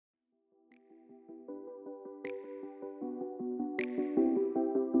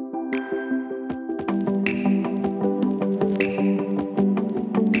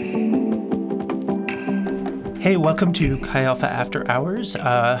Hey, welcome to Chi Alpha After Hours.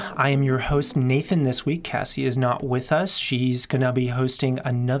 I am your host, Nathan, this week. Cassie is not with us. She's going to be hosting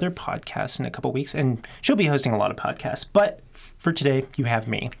another podcast in a couple weeks, and she'll be hosting a lot of podcasts. But for today, you have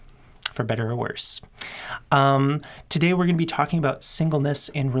me, for better or worse. Today, we're going to be talking about singleness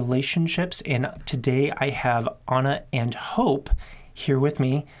and relationships, and today I have Anna and Hope here with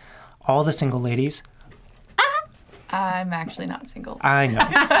me, all the single ladies. I'm actually not single. I know.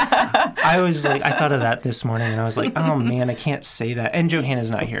 I thought of that this morning, and I was like, oh man, I can't say that. And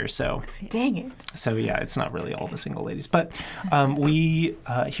Johanna's not here, so. Dang it. So yeah, it's not really all the single ladies. But we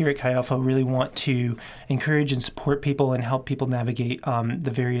here at Chi Alpha really want to encourage and support people and help people navigate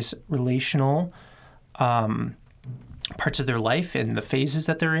the various relational parts of their life and the phases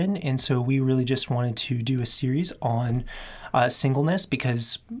that they're in. And so we really just wanted to do a series on singleness,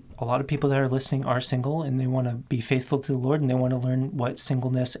 because a lot of people that are listening are single and they want to be faithful to the Lord, and they want to learn what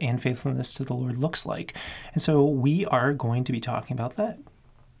singleness and faithfulness to the Lord looks like. And so we are going to be talking about that.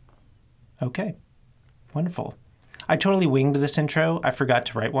 Okay, wonderful. I totally winged this intro. I forgot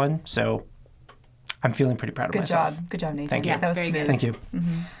to write one, so I'm feeling pretty proud of myself. Good job, Nathan. Thank you. Yeah, that was Very smooth. good. Thank you.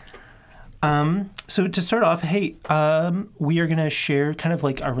 So to start off, hey, we are going to share kind of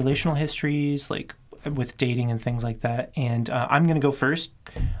like our relational histories, like with dating and things like that. And I'm going to go first.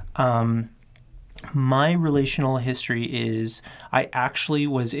 My relational history is I actually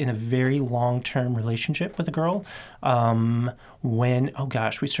was in a very long-term relationship with a girl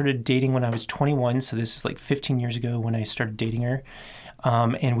we started dating when I was 21. So this is like 15 years ago when I started dating her.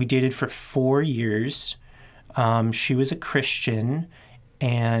 And we dated for 4 years. She was a Christian.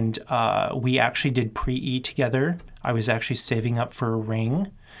 And we actually did pre-E together. I was actually saving up for a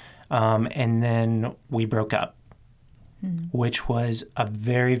ring. And then we broke up, which was a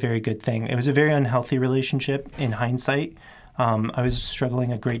very, very good thing. It was a very unhealthy relationship in hindsight. I was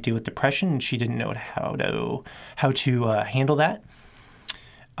struggling a great deal with depression, and she didn't know how to handle that.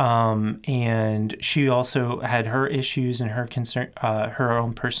 And she also had her issues and her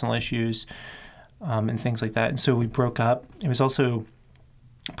own personal issues, and things like that. And so we broke up. It was also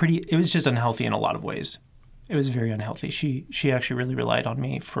it was just unhealthy in a lot of ways. It was very unhealthy. She actually really relied on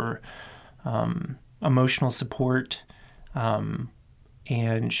me for emotional support,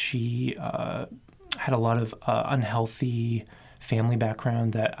 and she had a lot of unhealthy family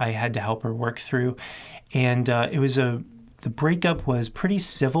background that I had to help her work through. And the breakup was pretty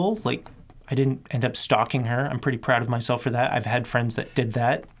civil. Like, I didn't end up stalking her. I'm pretty proud of myself for that. I've had friends that did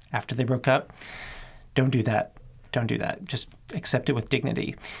that after they broke up. Don't do that. Don't do that. Just accept it with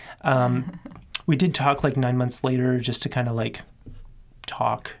dignity. We did talk like 9 months later, just to kind of like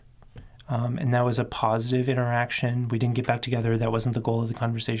talk. And that was a positive interaction. We didn't get back together. That wasn't the goal of the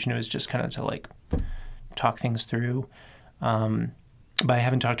conversation. It was just kind of to like talk things through. But I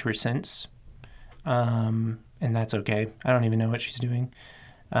haven't talked to her since. And that's okay. I don't even know what she's doing.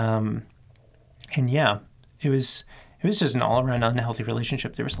 And yeah, it was just an all-around unhealthy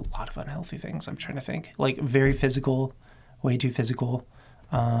relationship. There was a lot of unhealthy things. I'm trying to think. Like, very physical, way too physical.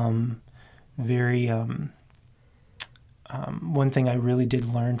 One thing I really did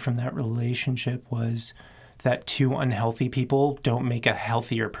learn from that relationship was that two unhealthy people don't make a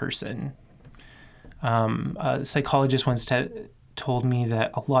healthier person. A psychologist once told me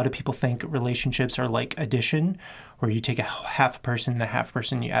that a lot of people think relationships are like addition, where you take a half a person and a half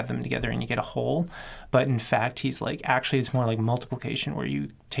person, you add them together and you get a whole. But in fact, he's like, actually, it's more like multiplication, where you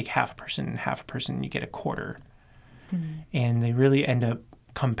take half a person and you get a quarter. And they really end up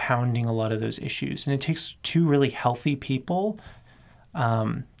compounding a lot of those issues. And it takes two really healthy people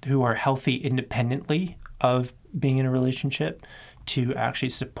who are healthy independently of being in a relationship to actually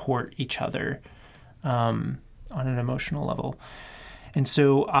support each other on an emotional level. And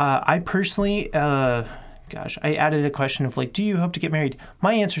so I personally, I added a question of like, do you hope to get married?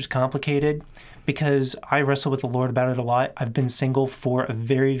 My answer is complicated because I wrestle with the Lord about it a lot. I've been single for a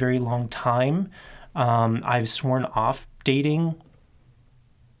very, very long time. I've sworn off dating.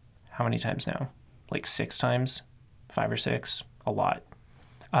 How many times now? Like 6 times, 5 or 6, a lot.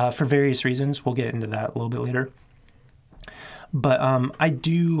 For various reasons. We'll get into that a little bit later. But I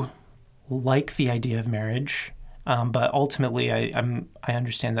do like the idea of marriage. But ultimately, I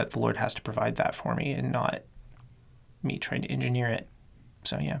understand that the Lord has to provide that for me and not me trying to engineer it.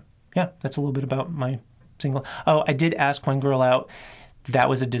 So yeah, that's a little bit about my single. Oh, I did ask one girl out. That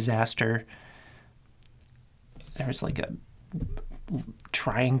was a disaster. There was like a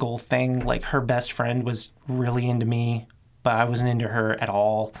triangle thing. Like, her best friend was really into me, but I wasn't into her at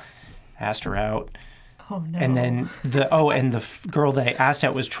all. Asked her out. Oh, no. And then the girl that I asked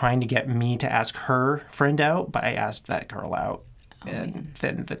out was trying to get me to ask her friend out, but I asked that girl out. and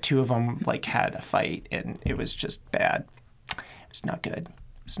then the two of them like had a fight, and it was just bad. It was not good.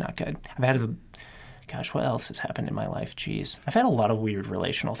 It's not good. I've had gosh, what else has happened in my life? Jeez. I've had a lot of weird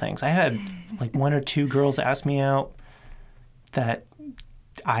relational things. I had like one or two girls ask me out that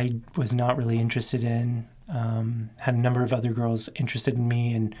I was not really interested in. Had a number of other girls interested in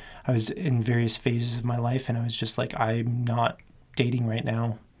me, and I was in various phases of my life, and I was just like, I'm not dating right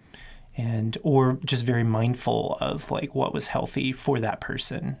now. Or just very mindful of like what was healthy for that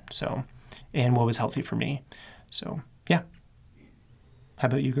person. So, and what was healthy for me. So, yeah. How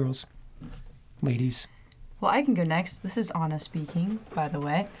about you girls? Ladies? Well, I can go next. This is Anna speaking, by the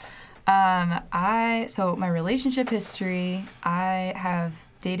way. So my relationship history, I have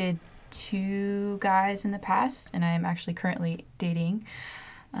dated 2 guys in the past, and I am actually currently dating.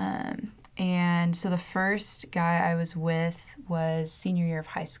 And so the first guy I was with was senior year of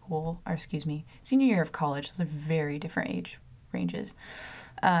senior year of college. Those are very different age ranges.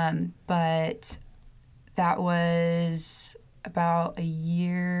 But that was about a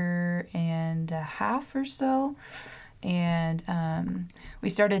year and a half or so. And we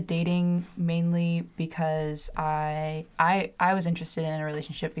started dating mainly because I was interested in a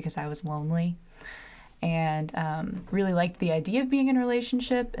relationship because I was lonely, and really liked the idea of being in a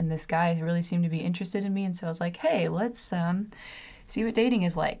relationship. And this guy really seemed to be interested in me, and so I was like, hey, let's see what dating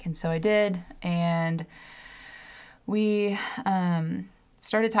is like. And so I did, and we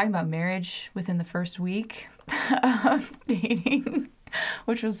started talking about marriage within the first week of dating,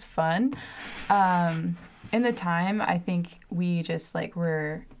 which was fun. In the time, I think we just like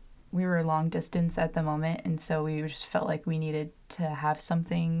we were long distance at the moment, and so we just felt like we needed to have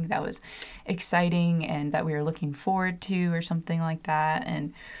something that was exciting and that we were looking forward to or something like that.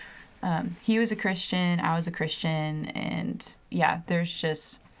 And he was a Christian, I was a Christian, and yeah,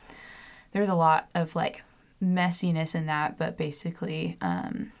 there's a lot of like messiness in that, but basically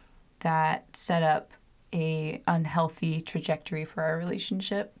that set up a unhealthy trajectory for our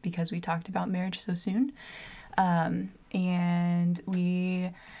relationship because we talked about marriage so soon. And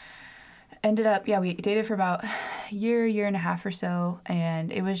we ended up, we dated for about a year and a half or so,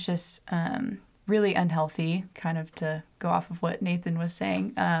 and it was just really unhealthy, kind of to go off of what Nathan was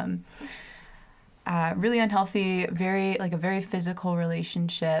saying. Really unhealthy, a very physical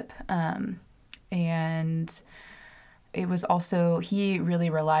relationship, and it was also, he really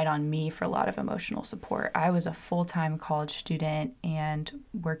relied on me for a lot of emotional support. I was a full-time college student and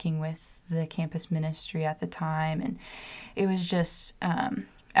working with the campus ministry at the time, and it was just,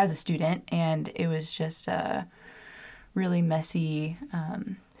 as a student, and it was just a really messy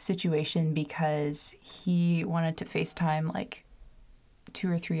situation because he wanted to FaceTime like 2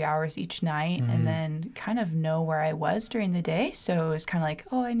 or 3 hours each night and then kind of know where I was during the day. So it was kind of like,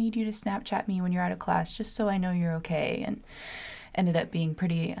 oh, I need you to Snapchat me when you're out of class just so I know you're okay, and ended up being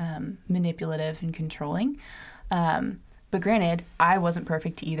pretty manipulative and controlling. But granted, I wasn't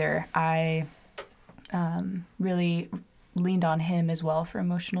perfect either. I really leaned on him as well for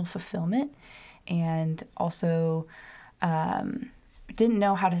emotional fulfillment, and also didn't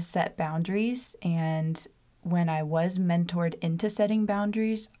know how to set boundaries. And when I was mentored into setting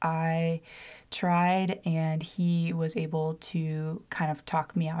boundaries, I tried, and he was able to kind of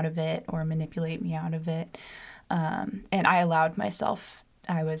talk me out of it or manipulate me out of it. And I allowed myself,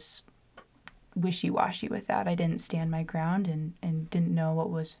 I was wishy-washy with that. I didn't stand my ground and didn't know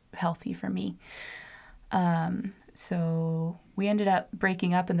what was healthy for me. So we ended up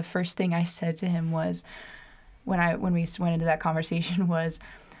breaking up, and the first thing I said to him was, when we went into that conversation, was,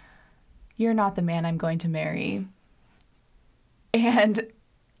 "You're not the man I'm going to marry." And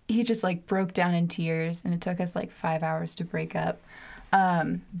he just like broke down in tears, and it took us like 5 hours to break up.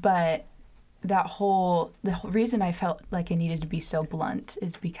 But the whole reason I felt like I needed to be so blunt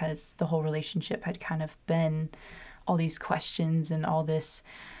is because the whole relationship had kind of been all these questions and all this,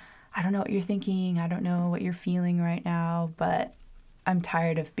 I don't know what you're thinking, I don't know what you're feeling right now, but I'm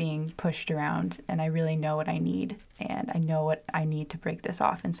tired of being pushed around, and I really know what I need, and I know what I need to break this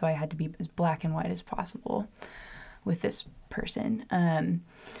off. And so I had to be as black and white as possible with this person.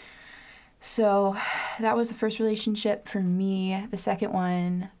 So that was the first relationship for me. The second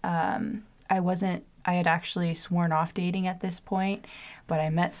one, I had actually sworn off dating at this point, but I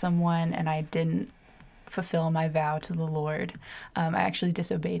met someone and I didn't fulfill my vow to the Lord. I actually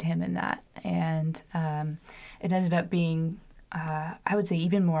disobeyed him in that, and it ended up being, I would say,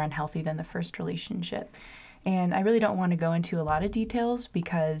 even more unhealthy than the first relationship. And I really don't want to go into a lot of details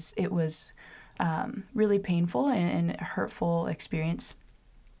because it was really painful and a hurtful experience.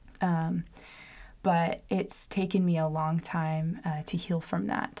 But it's taken me a long time to heal from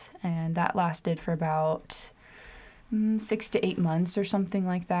that. And that lasted for about 6 to 8 months or something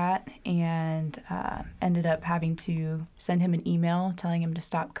like that, and ended up having to send him an email telling him to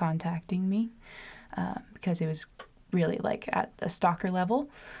stop contacting me because it was really like at a stalker level.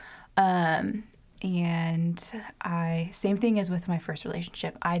 And same thing as with my first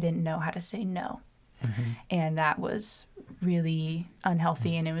relationship, I didn't know how to say no. Mm-hmm. And that was really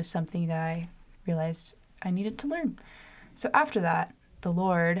unhealthy, and it was something that I realized I needed to learn. So after that,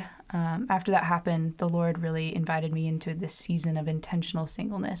 after that happened, the Lord really invited me into this season of intentional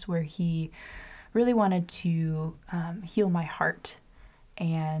singleness where he really wanted to heal my heart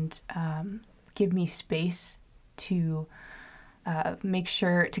and give me space to make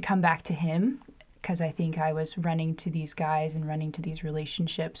sure to come back to him, because I think I was running to these guys and running to these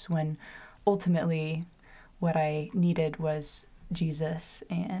relationships when ultimately what I needed was Jesus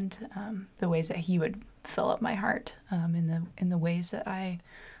and the ways that he would fill up my heart in the ways that I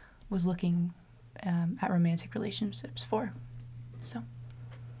was looking at romantic relationships for. So.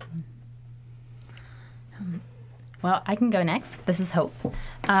 Well, I can go next. This is Hope.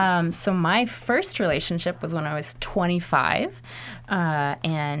 So my first relationship was when I was 25,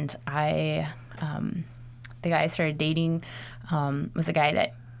 and the guy I started dating was a guy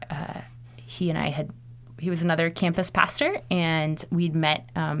that he was another campus pastor, and we'd met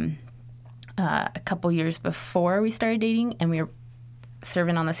a couple years before we started dating, and we were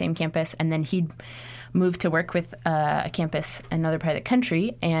serving on the same campus, and then he'd moved to work with a campus in another part of the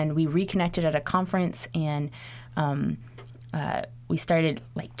country, and we reconnected at a conference, and we started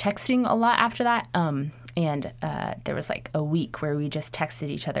like texting a lot after that, and there was like a week where we just texted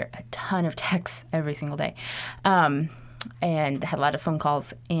each other a ton of texts every single day, and had a lot of phone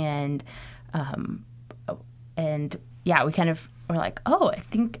calls, and yeah, we kind of were like, I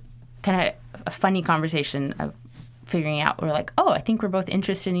think kind of a funny conversation of figuring out, we're like, I think we're both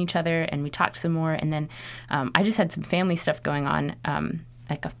interested in each other, and we talked some more, and then I just had some family stuff going on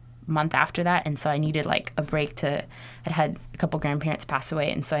like a month after that, and so I needed like a break I'd had a couple grandparents pass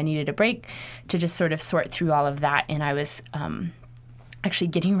away, and so I needed a break to just sort of sort through all of that, and I was actually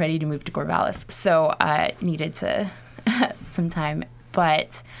getting ready to move to Corvallis, so I needed some time,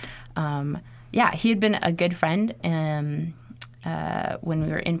 but yeah, he had been a good friend when we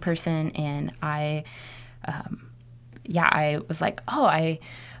were in person, and I was like, I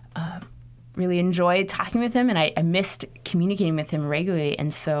really enjoyed talking with him, and I missed communicating with him regularly,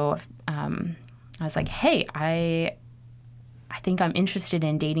 and so I was like, hey, I think I'm interested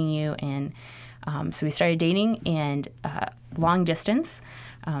in dating you, and so we started dating, and long distance,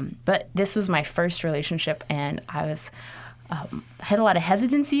 but this was my first relationship, and I had a lot of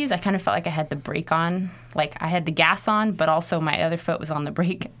hesitancies. I kind of felt like I had the brake on, like I had the gas on, but also my other foot was on the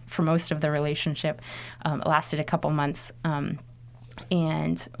brake for most of the relationship. It lasted a couple months,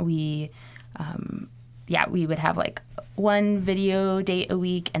 and we would have like one video date a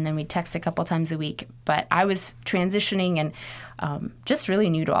week, and then we'd text a couple times a week. But I was transitioning and just really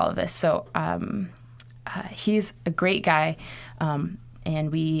new to all of this. So he's a great guy,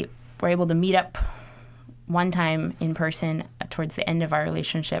 and we were able to meet up one time in person towards the end of our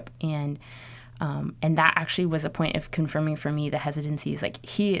relationship, and that actually was a point of confirming for me the hesitancies. Like,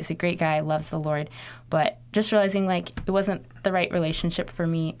 he is a great guy, loves the Lord, but just realizing like it wasn't the right relationship for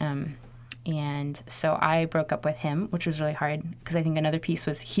me, and so I broke up with him, which was really hard, because I think another piece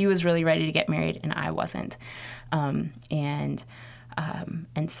was he was really ready to get married and I wasn't, and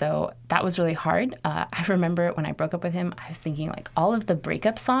so that was really hard. I remember when I broke up with him, I was thinking like all of the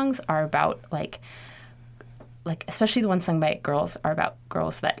breakup songs are about like especially the ones sung by girls are about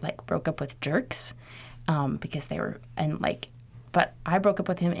girls that like broke up with jerks, because they were, but I broke up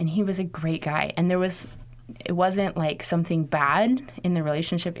with him, and he was a great guy, and it wasn't like something bad in the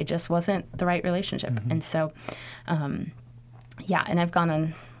relationship, it just wasn't the right relationship. Mm-hmm. And so and I've gone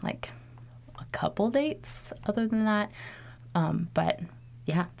on like a couple dates other than that, but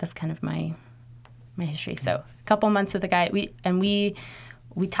yeah, that's kind of my history. So a couple months with a guy, we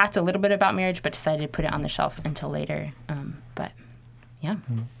talked a little bit about marriage, but decided to put it on the shelf until later. But yeah.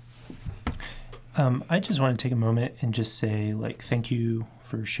 I just want to take a moment and just say, like, thank you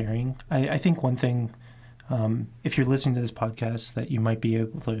for sharing. I think one thing, if you're listening to this podcast, that you might be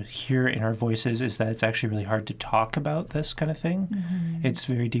able to hear in our voices is that it's actually really hard to talk about this kind of thing. Mm-hmm. It's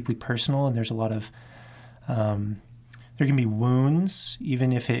very deeply personal, and there's a lot of there can be wounds,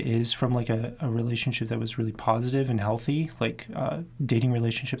 even if it is from like a relationship that was really positive and healthy, like a dating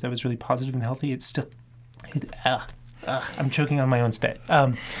relationship that was really positive and healthy. It's still, I'm choking on my own spit.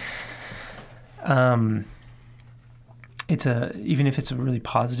 Even if it's a really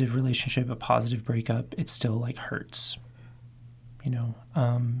positive relationship, a positive breakup, it still like hurts, you know?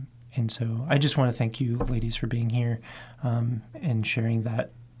 And so I just want to thank you, ladies, for being here and sharing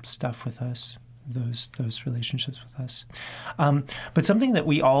that stuff with us, those relationships with us. But something that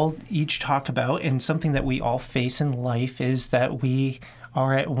we all each talk about and something that we all face in life is that we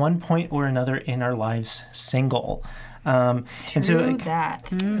are at one point or another in our lives single. And so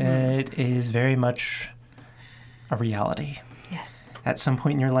that. it is very much a reality. Yes. At some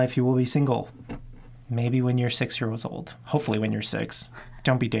point in your life, you will be single. Maybe when you're 6 years old. Hopefully when you're 6.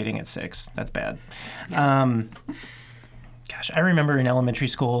 Don't be dating at 6. That's bad. Gosh, I remember in elementary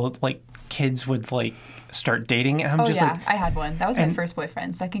school, like, kids would, like, start dating. And I'm just like... I had one. That was my first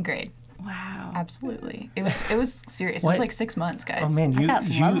boyfriend, 2nd grade. Wow. Absolutely. It was serious. What? It was like 6 months, guys. Oh, man. I got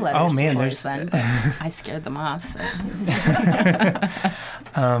love letters oh, man, for boys then, but I scared them off. So.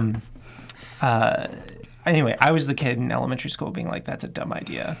 Anyway, I was the kid in elementary school being like, that's a dumb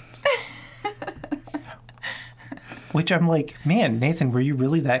idea. Which I'm like, man, Nathan, were you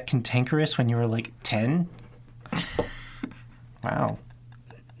really that cantankerous when you were like 10? Wow.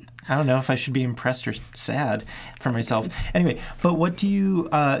 I don't know if I should be impressed or sad for myself. Anyway, but what do you,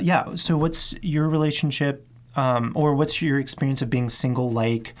 so what's your relationship or what's your experience of being single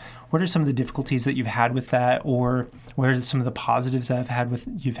like? What are some of the difficulties that you've had with that, or what are some of the positives that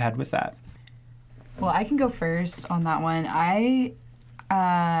you've had with that? Well, I can go first on that one.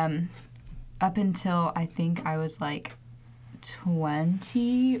 Up until I think I was like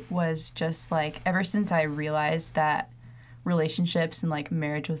 20 was just like, ever since I realized that relationships and like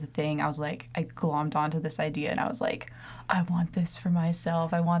marriage was a thing, I was like, I glommed onto this idea and I was like, I want this for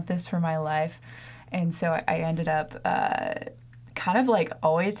myself. I want this for my life. And so I ended up kind of like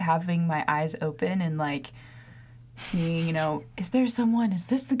always having my eyes open and like seeing, you know, is there someone? Is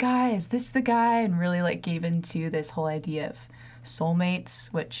this the guy? Is this the guy? And really like gave into this whole idea of soulmates,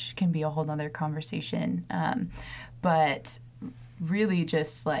 which can be a whole nother conversation. But really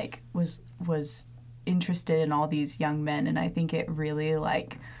just like was interested in all these young men. And I think it really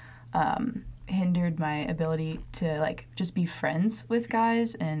like hindered my ability to like just be friends with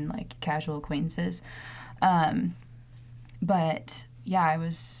guys and like casual acquaintances. But yeah, I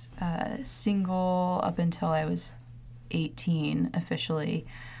was single up until I was 18 officially.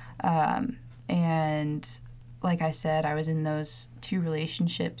 And like I said, I was in those 2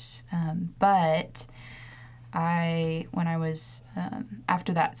 relationships. But when I was,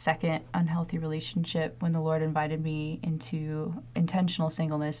 after that second unhealthy relationship, when the Lord invited me into intentional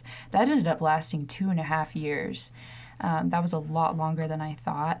singleness, that ended up lasting 2.5 years. That was a lot longer than I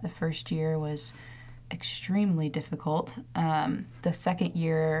thought. The first year was extremely difficult. The second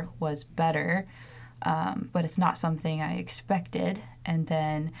year was better, but it's not something I expected. And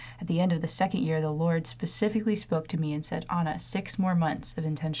then at the end of the second year, the Lord specifically spoke to me and said, Anna, 6 more months of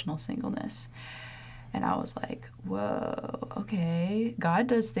intentional singleness. And I was like, whoa, okay. God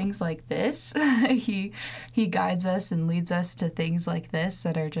does things like this. He guides us and leads us to things like this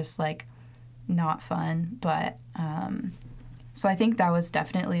that are just like not fun. But so I think that was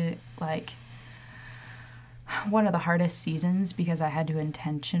definitely like one of the hardest seasons because I had to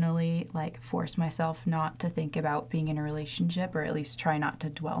intentionally like force myself not to think about being in a relationship, or at least try not to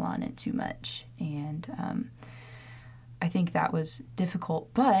dwell on it too much. And I think that was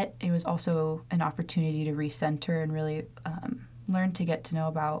difficult, but it was also an opportunity to recenter and really learn to get to know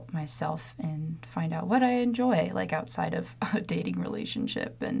about myself and find out what I enjoy, like outside of a dating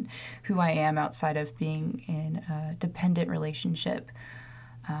relationship, and who I am outside of being in a dependent relationship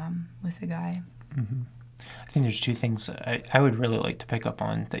with a guy. Mm-hmm. I think there's 2 things I would really like to pick up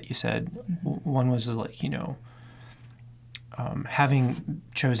on that you said. Mm-hmm. One was like, you know, having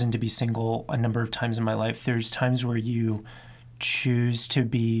chosen to be single a number of times in my life, there's times where you choose to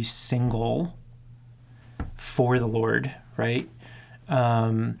be single for the Lord, right?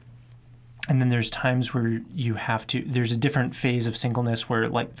 And then there's times where you have to, there's a different phase of singleness where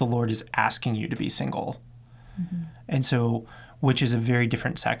like the Lord is asking you to be single. Mm-hmm. And so, which is a very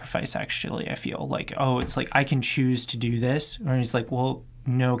different sacrifice, actually, I feel. Like, oh, it's like, I can choose to do this. Or he's like, well,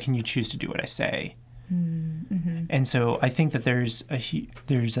 no, can you choose to do what I say? Mm-hmm. And so I think that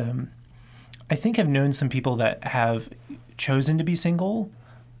I think I've known some people that have chosen to be single,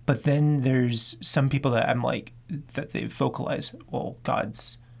 but then there's some people that I'm like, that they've vocalized, well,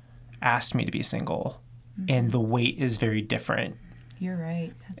 God's asked me to be single, and the weight is very different. You're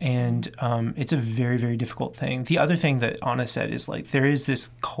right. That's and it's a very, very difficult thing. The other thing that Anna said is like, there is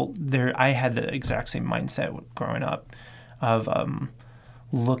this cult there. I had the exact same mindset growing up of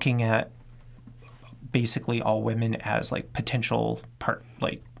looking at basically all women as like potential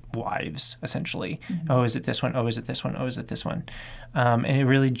wives, essentially. Mm-hmm. Oh, is it this one? Oh, is it this one? Oh, is it this one? And it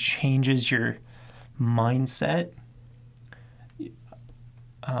really changes your mindset.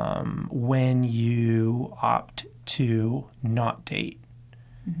 when you opt to not date.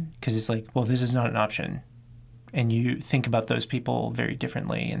 Because it's like, well, this is not an option. And you think about those people very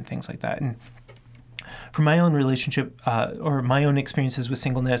differently and things like that. And for my own relationship or my own experiences with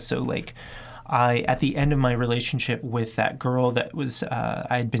singleness, so like at the end of my relationship with that girl that was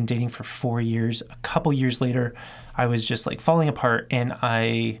I had been dating for 4 years, a couple years later, I was just like falling apart. And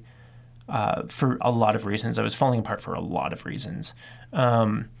for a lot of reasons, I was falling apart for a lot of reasons.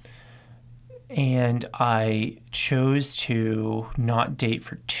 And I chose to not date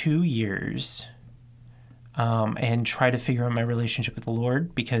for 2 years and try to figure out my relationship with the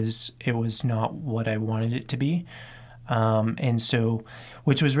Lord, because it was not what I wanted it to be. And so,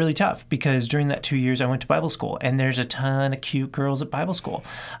 which was really tough, because during that 2 years I went to Bible school, and there's a ton of cute girls at Bible school.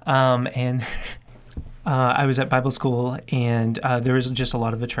 And I was at Bible school, and there was just a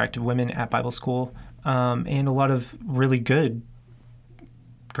lot of attractive women at Bible school, and a lot of really good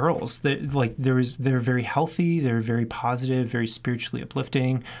girls. They're very healthy, they're very positive, very spiritually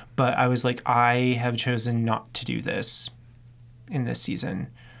uplifting. But I was like, I have chosen not to do this in this season.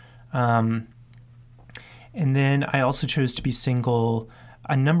 And then I also chose to be single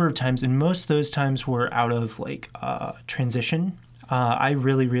a number of times, and most of those times were out of like transition. I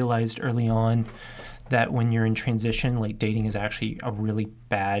really realized early on that when you're in transition, like dating is actually a really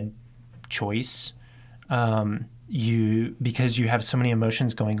bad choice. Because you have so many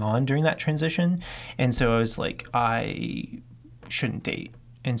emotions going on during that transition. And so I was like, I shouldn't date.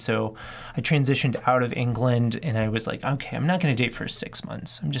 And so I transitioned out of England, and I was like, okay, I'm not going to date for 6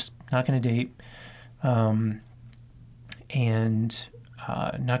 months. I'm just not going to date. Not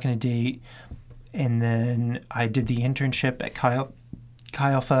going to date. And then I did the internship at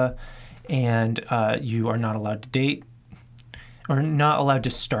Chi Alpha, and you are not allowed to date, or not allowed to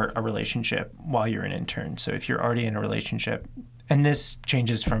start a relationship while you're an intern. So if you're already in a relationship, and this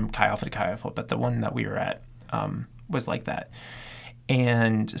changes from Chi Alpha to Chi Alpha, but the one that we were at was like that.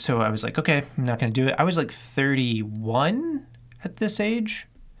 And so I was like, okay, I'm not going to do it. I was like 31 at this age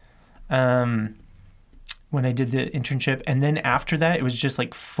when I did the internship. And then after that, it was just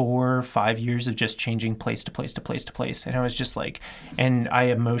like 4 or 5 years of just changing place to place to place to place. And I was just like, and I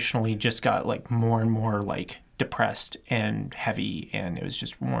emotionally just got like more and more like depressed and heavy, and it was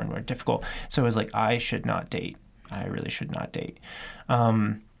just more and more difficult. So I was like, I should not date. I really should not date.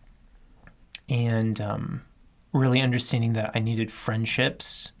 Really understanding that I needed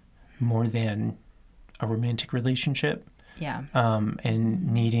friendships more than a romantic relationship. Yeah.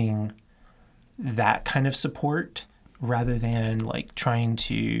 And needing that kind of support rather than like trying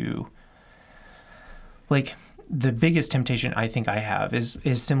to like the biggest temptation I think I have is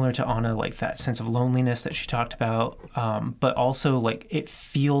similar to Anna, like that sense of loneliness that she talked about. But also like it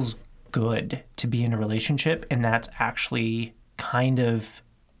feels good to be in a relationship, and that's actually kind of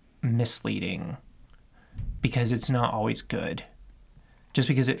misleading because it's not always good. Just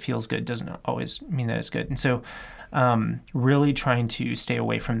because it feels good doesn't always mean that it's good. And so really trying to stay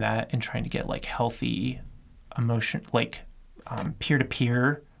away from that and trying to get like healthy emotion, like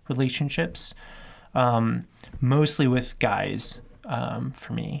peer-to-peer relationships, mostly with guys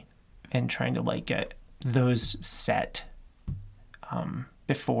for me, and trying to like get those set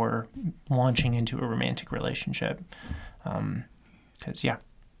before launching into a romantic relationship. Because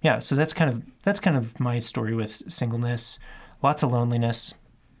so that's kind of my story with singleness. Lots of loneliness,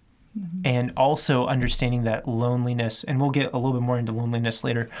 and also understanding that loneliness, and we'll get a little bit more into loneliness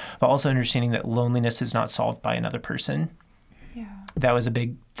later, but also understanding that loneliness is not solved by another person. Yeah. That was a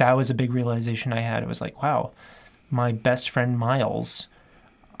big realization I had. It was like, wow, my best friend Miles,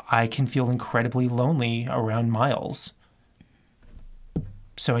 I can feel incredibly lonely around Miles.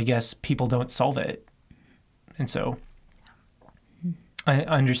 So I guess people don't solve it. And so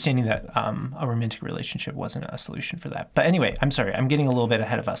understanding that a romantic relationship wasn't a solution for that. But anyway, I'm sorry, I'm getting a little bit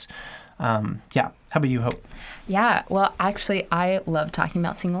ahead of us. How about you, Hope? Yeah, well, actually, I love talking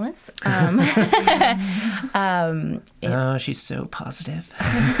about singleness. She's so positive.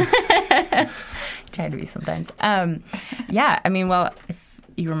 Try to be sometimes. If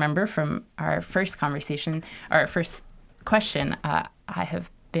you remember from our first conversation, or our first question, I have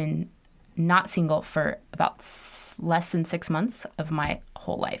been not single for about less than 6 months of my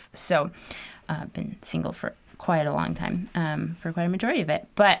whole life. So I've been single for quite a long time, for quite a majority of it.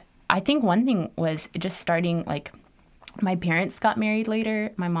 But I think one thing was just starting, like, my parents got married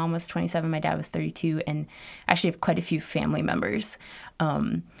later. My mom was 27, my dad was 32, and actually have quite a few family members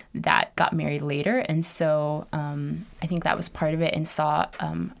that got married later. And so I think that was part of it, and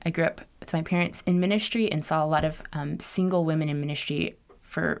I grew up with my parents in ministry and saw a lot of single women in ministry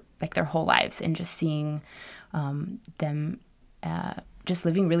for like their whole lives, and just seeing them just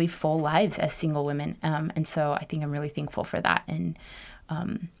living really full lives as single women. And so I think I'm really thankful for that. And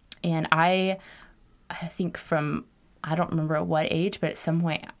I think from, I don't remember at what age, but at some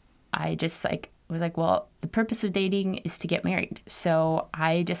point I just was like, well, the purpose of dating is to get married. So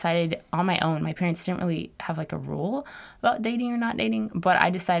I decided on my own. My parents didn't really have like a rule about dating or not dating, but I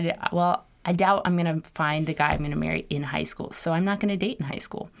decided, well, I doubt I'm going to find the guy I'm going to marry in high school. So I'm not going to date in high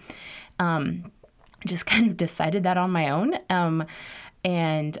school. Just kind of decided that on my own.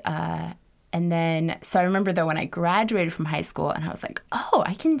 And then, so I remember though when I graduated from high school and I was like, oh,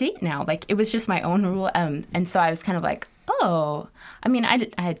 I can date now. Like it was just my own rule. And so I was kind of like, oh, I mean, I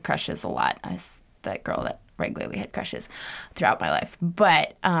had crushes a lot. I was that girl that regularly had crushes throughout my life.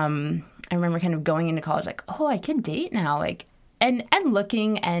 But I remember kind of going into college like, oh, I could date now. Like, and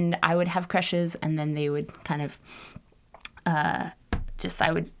looking, and I would have crushes, and then they would kind of I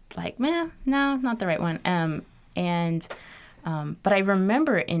would like, no, not the right one. But I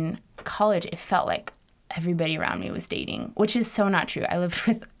remember in college, it felt like everybody around me was dating, which is so not true. I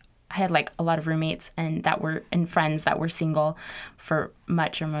had like a lot of roommates and friends that were single for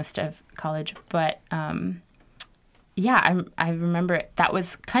much or most of college. But I remember that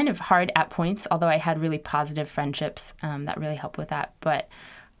was kind of hard at points, although I had really positive friendships that really helped with that. But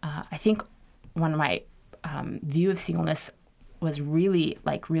I think one of my view of singleness was really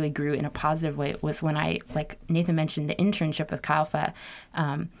grew in a positive way was when I, like Nathan mentioned, the internship with Kalfa.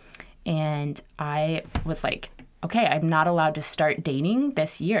 And I was like, okay, I'm not allowed to start dating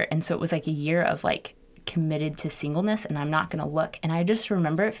this year. And so it was like a year of like committed to singleness, and I'm not going to look. And I just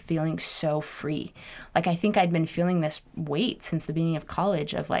remember it feeling so free. Like I think I'd been feeling this weight since the beginning of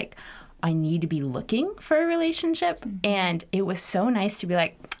college of like, I need to be looking for a relationship. Mm-hmm. And it was so nice to be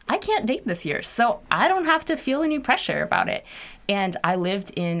like, I can't date this year, so I don't have to feel any pressure about it. And I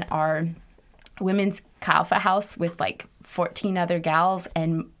lived in our women's Kalfa house with like 14 other gals,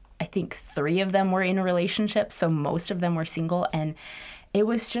 and I think 3 of them were in a relationship, so most of them were single. And it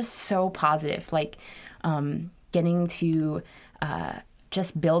was just so positive, like getting to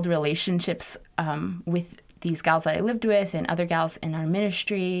just build relationships with these gals that I lived with and other gals in our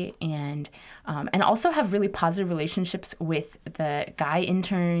ministry, and also have really positive relationships with the guy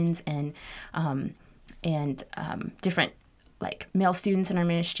interns and different like male students in our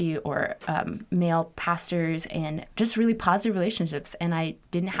ministry or male pastors, and just really positive relationships. And I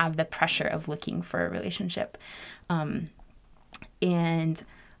didn't have the pressure of looking for a relationship. And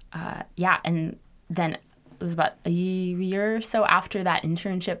then it was about a year or so after that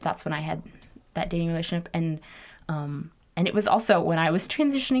internship, that's when I had that dating relationship. And it was also when I was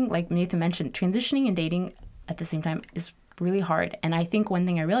transitioning, like Nathan mentioned, transitioning and dating at the same time is really hard. And I think one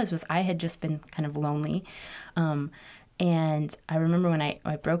thing I realized was I had just been kind of lonely. And I remember when I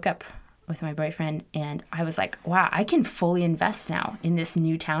broke up with my boyfriend, and I was like, wow, I can fully invest now in this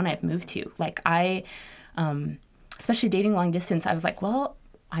new town I've moved to. Like especially dating long distance, I was like, well,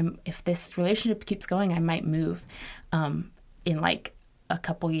 if this relationship keeps going, I might move in like a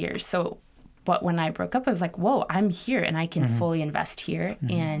couple years. So, but when I broke up, I was like, whoa, I'm here and I can fully invest here.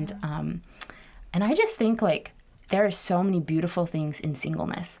 Mm-hmm. And I just think like there are so many beautiful things in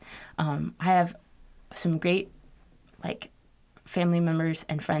singleness. I have some great like family members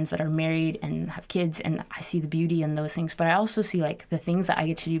and friends that are married and have kids, and I see the beauty in those things. But I also see like the things that I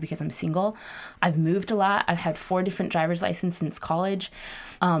get to do because I'm single. I've moved a lot. I've had 4 different driver's licenses since college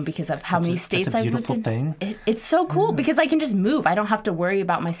because of how many states I've lived in. Thing. It's so cool because I can just move. I don't have to worry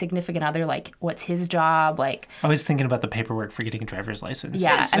about my significant other, like what's his job. Like I was thinking about the paperwork for getting a driver's license.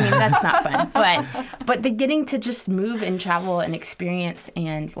 Yeah, I mean that's not fun. But the getting to just move and travel and experience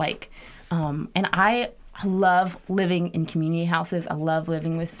and like and I love living in community houses. I love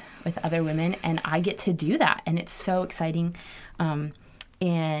living with other women, and I get to do that, and it's so exciting. And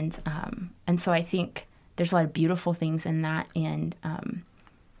so I think there's a lot of beautiful things in that, and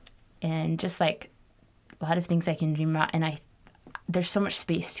just like a lot of things I can dream about. And there's so much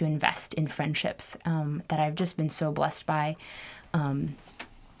space to invest in friendships that I've just been so blessed by.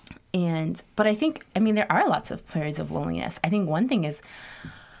 But I think, I mean, there are lots of periods of loneliness. I think one thing is,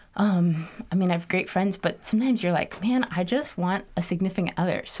 I mean, I have great friends, but sometimes you're like, man, I just want a significant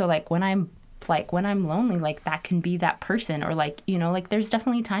other. So like when I'm lonely, like that can be that person, or like, you know, like there's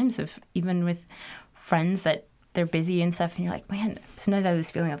definitely times of even with friends that they're busy and stuff, and you're like, man, sometimes I have this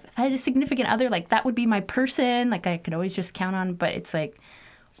feeling of if I had a significant other, like that would be my person, like I could always just count on. But it's like,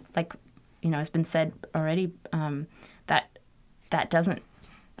 you know, it's been said already, that doesn't,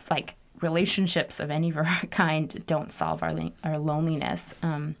 like, relationships of any kind don't solve our loneliness.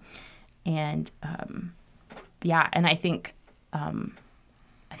 And I think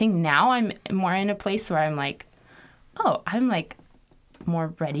now I'm more in a place where I'm like, oh, I'm like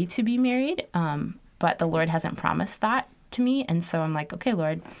more ready to be married, but the Lord hasn't promised that to me. And so I'm like, okay,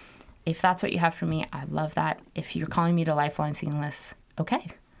 Lord, if that's what you have for me, I love that. If you're calling me to lifelong singleness, okay.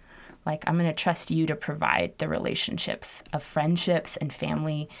 Like, I'm going to trust you to provide the relationships of friendships and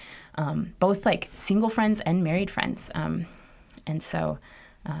family, both like single friends and married friends. And so,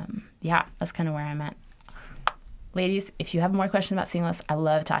 yeah, that's kind of where I'm at. Ladies, if you have more questions about singleness, I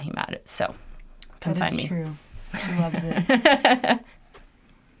love talking about it. So come find me. That is true. She loves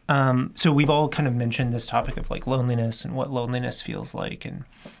it. So we've all kind of mentioned this topic of like loneliness and what loneliness feels like and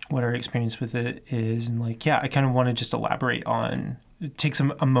what our experience with it is. And like, yeah, I kind of want to just elaborate on, take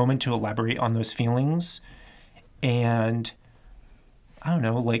a moment to elaborate on those feelings and I don't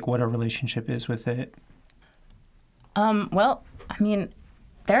know, like what our relationship is with it. Well, I mean,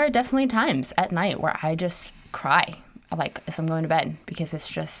 there are definitely times at night where I just cry, like as I'm going to bed, because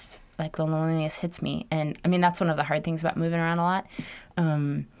it's just like the loneliness hits me. And I mean, that's one of the hard things about moving around a lot,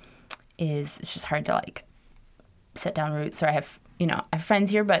 is it's just hard to like set down roots. Or I have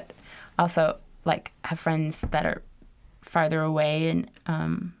friends here, but also like have friends that are farther away. And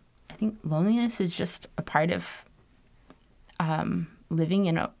I think loneliness is just a part of living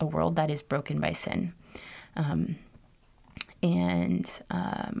in a world that is broken by sin. And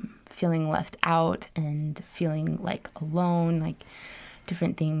feeling left out and feeling like alone, like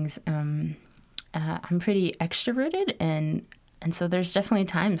different things. I'm pretty extroverted, and so there's definitely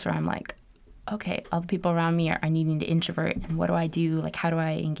times where I'm like, okay, all the people around me are needing to introvert, and what do I do? Like, how do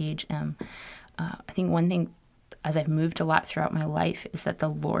I engage? I think one thing, as I've moved a lot throughout my life, is that the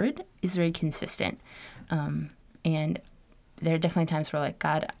Lord is very consistent. And there are definitely times where like,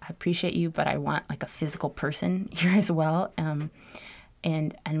 God, I appreciate you, but I want like a physical person here as well.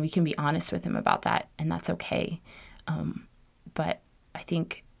 And we can be honest with him about that, and that's okay. But I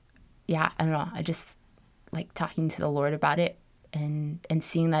think, yeah, I don't know. I just like talking to the Lord about it and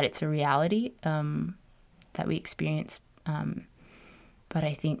seeing that it's a reality that we experience. But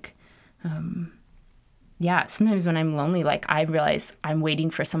I think, yeah, sometimes when I'm lonely, like I realize I'm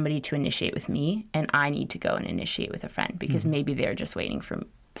waiting for somebody to initiate with me, and I need to go and initiate with a friend because maybe they're just waiting for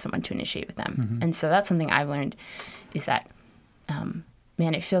someone to initiate with them. Mm-hmm. And so that's something I've learned is that,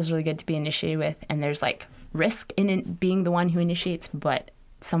 man, it feels really good to be initiated with, and there's like risk in it being the one who initiates, but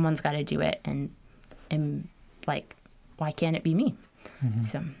someone's got to do it, and like, why can't it be me? Mm-hmm.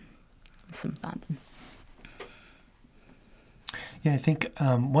 So, some thoughts. Yeah, I think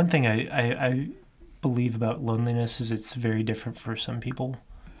one thing I believe about loneliness is it's very different for some people.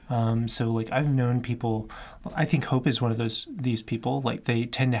 So like I've known people, I think Hope is one of these people, like they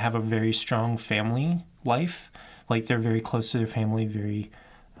tend to have a very strong family life. Like they're very close to their family, very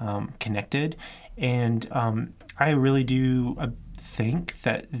connected. And I really do think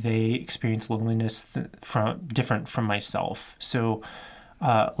that they experience loneliness different from myself. So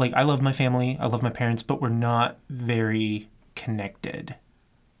like I love my family, I love my parents, but we're not very connected.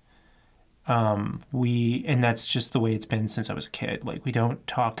 And that's just the way it's been since I was a kid. Like we don't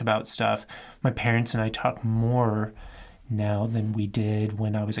talk about stuff. My parents and I talk more now than we did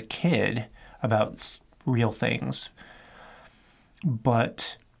when I was a kid about real things.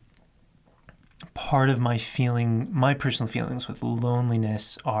 But part of my personal feelings with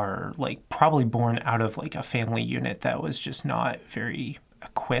loneliness are like probably born out of like a family unit that was just not very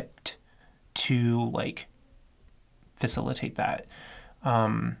equipped to like facilitate that.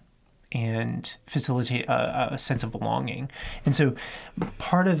 And facilitate a sense of belonging. And so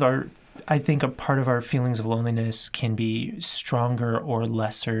I think a part of our feelings of loneliness can be stronger or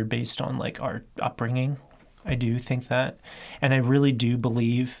lesser based on like our upbringing. I do think that. And I really do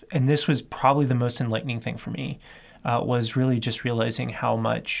believe, and this was probably the most enlightening thing for me, was really just realizing how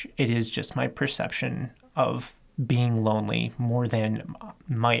much it is just my perception of being lonely more than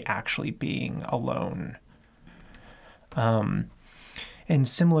my actually being alone. And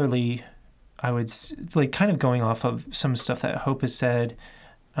similarly, I would like kind of going off of some stuff that Hope has said,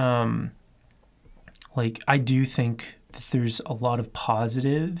 like I do think that there's a lot of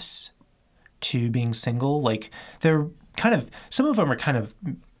positives to being single. Like they're kind of, some of them are kind of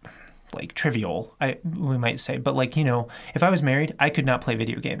like trivial, we might say, but like, if I was married, I could not play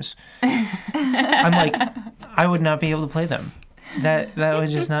video games. I'm like, I would not be able to play them. That would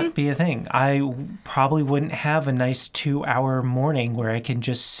just not be a thing. I probably wouldn't have a nice 2-hour morning where I can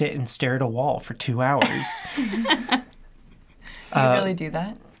just sit and stare at a wall for 2 hours. Do you really do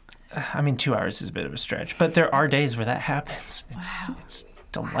that? I mean, 2 hours is a bit of a stretch, but there are days where that happens. It's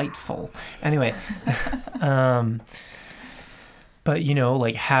delightful. Anyway, but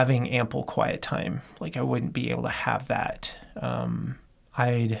like having ample quiet time, like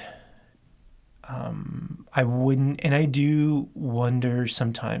I I wouldn't, and I do wonder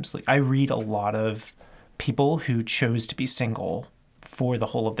sometimes, like I read a lot of people who chose to be single for the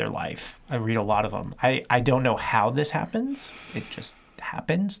whole of their life. I read a lot of them. I don't know how this happens. It just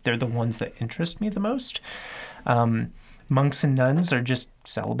happens. They're the ones that interest me the most. Monks and nuns are just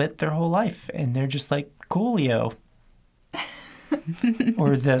celibate their whole life, and they're just like, coolio.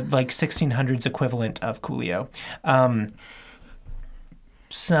 Or the like 1600s equivalent of coolio.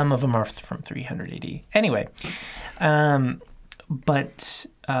 Some of them are from 300 AD. Anyway, but...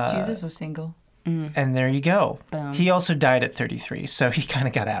 Jesus was single. And there you go. Boom. He also died at 33, so he kind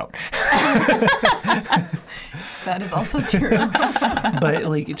of got out. That is also true. But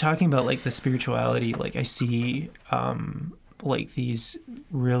like talking about like the spirituality, like I see like these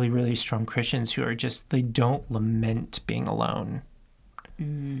really, really strong Christians who are just, they don't lament being alone.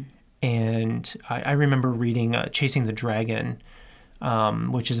 And I remember reading Chasing the Dragon,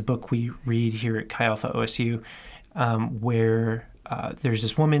 which is a book we read here at Chi Alpha OSU, where there's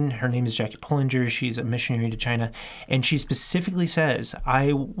this woman, her name is Jackie Pullinger, she's a missionary to China, and she specifically says,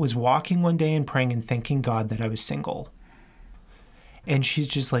 I was walking one day and praying and thanking God that I was single. And she's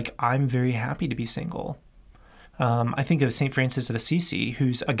just like, I'm very happy to be single. I think of St. Francis of Assisi,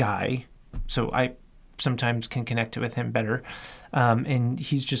 who's a guy, so I sometimes can connect with him better. And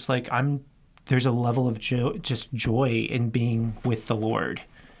he's just like, there's a level of joy in being with the Lord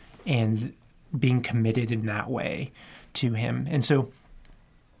and being committed in that way to him. And so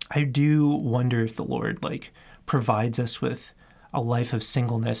I do wonder if the Lord like provides us with a life of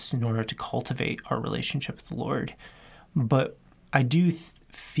singleness in order to cultivate our relationship with the Lord. But I do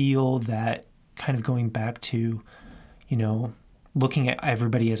feel that kind of going back to, you know, looking at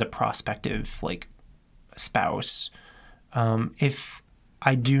everybody as a prospective like spouse. If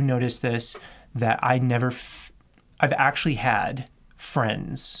I do notice this, that I've actually had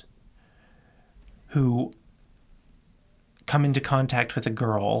friends who come into contact with a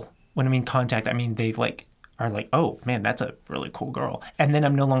girl. When I mean contact, I mean they like are like, oh man, that's a really cool girl. And then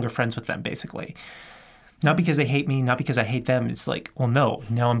I'm no longer friends with them, basically. Not because they hate me, not because I hate them. It's like, well, no,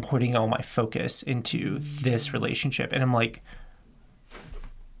 now I'm putting all my focus into this relationship. And I'm like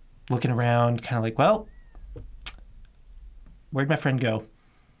looking around, kind of like, well, where'd my friend go?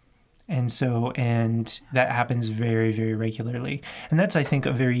 And that happens very, very regularly. And that's, I think,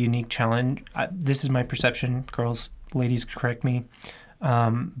 a very unique challenge. This is my perception. Girls, ladies, correct me.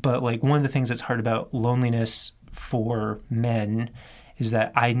 But like one of the things that's hard about loneliness for men is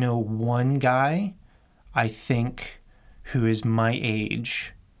that I know one guy, I think, who is my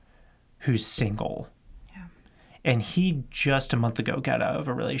age, who's single. Yeah. And he just a month ago got out of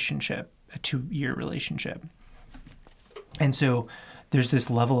a relationship, a 2-year relationship. And so there's this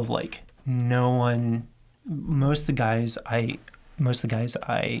level of like most of the guys I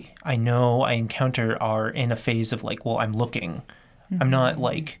know, I encounter are in a phase of like, well, I'm looking. I'm not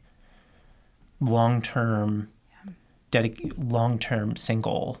like long-term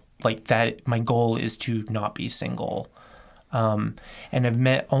single. Like that, my goal is to not be single. And I've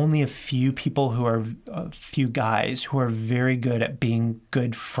met only a few guys who are very good at being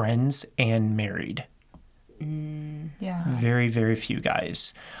good friends and married. Yeah. Very, very few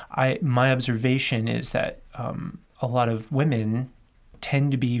guys. My observation is that a lot of women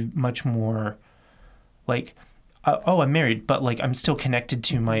tend to be much more like, I'm married, but like I'm still connected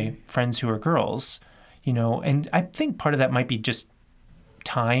to my friends who are girls, you know. And I think part of that might be just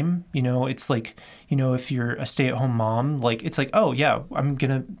time, you know. It's like, you know, if you're a stay-at-home mom, like it's like, oh yeah, I'm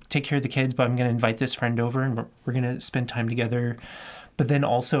gonna take care of the kids, but I'm gonna invite this friend over and we're gonna spend time together. But then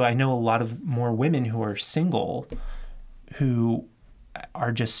also I know a lot of more women who are single who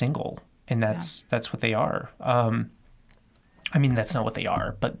are just single, and that's what they are. I mean, that's not what they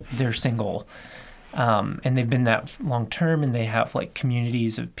are, but they're single. And they've been that long term, and they have like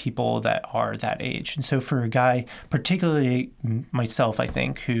communities of people that are that age. And so for a guy, particularly myself, I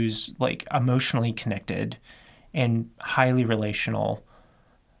think, who's like emotionally connected and highly relational,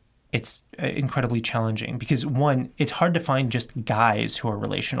 it's incredibly challenging because one, it's hard to find just guys who are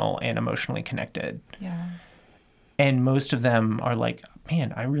relational and emotionally connected. Yeah. And most of them are like,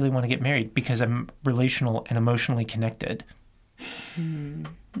 man, I really want to get married because I'm relational and emotionally connected. Mm-hmm.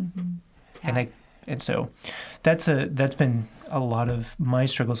 Yeah. And so that's been a lot of my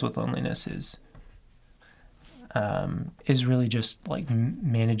struggles with loneliness is really just like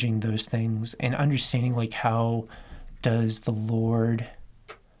managing those things and understanding like how does the Lord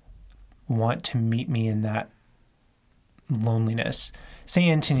want to meet me in that loneliness.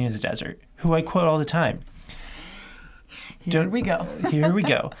 St. Anthony of the Desert, who I quote all the time. Here we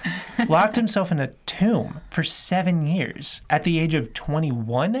go. Locked himself in a tomb for 7 years at the age of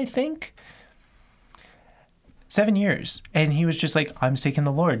 21, I think. 7 years. And he was just like, I'm seeking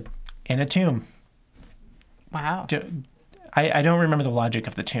the Lord in a tomb. Wow. I don't remember the logic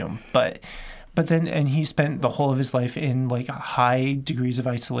of the tomb, but then, and he spent the whole of his life in like high degrees of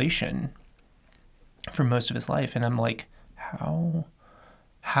isolation for most of his life. And I'm like, how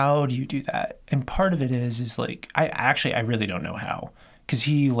do you do that? And part of it is like, I really don't know how, because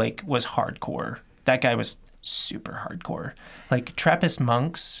he like was hardcore. That guy was super hardcore. Like Trappist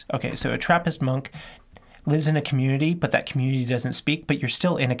monks. Okay. So a Trappist monk lives in a community, but that community doesn't speak, but you're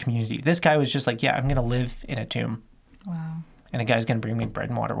still in a community. This guy was just like, yeah, I'm going to live in a tomb. Wow. And a guy's going to bring me bread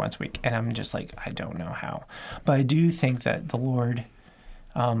and water once a week. And I'm just like, I don't know how. But I do think that the Lord,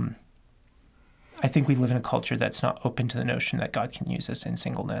 I think we live in a culture that's not open to the notion that God can use us in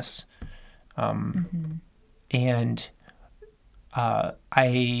singleness. And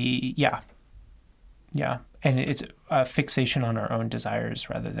yeah. And it's a fixation on our own desires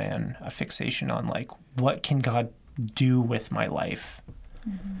rather than a fixation on like, what can God do with my life?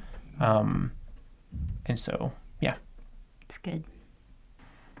 And so, yeah. It's good.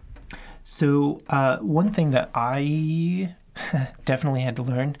 So one thing that I definitely had to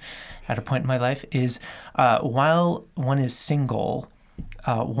learn at a point in my life is while one is single,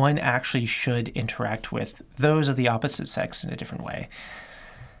 one actually should interact with those of the opposite sex in a different way.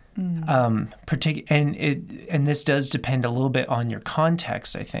 And this does depend a little bit on your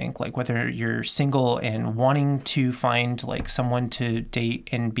context, I think, like whether you're single and wanting to find like someone to date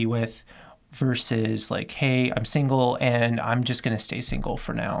and be with versus like, hey, I'm single and I'm just going to stay single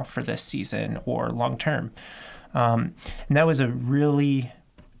for now for this season or long term. And that was a really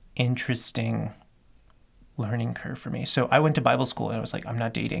interesting learning curve for me. So I went to Bible school and I was like, I'm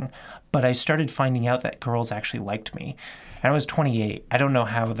not dating, but I started finding out that girls actually liked me. And I was 28. I don't know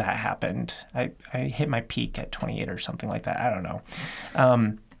how that happened. I hit my peak at 28 or something like that. I don't know.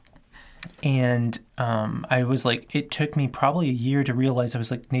 I was like, it took me probably a year to realize, I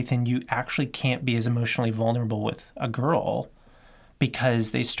was like, Nathan, you actually can't be as emotionally vulnerable with a girl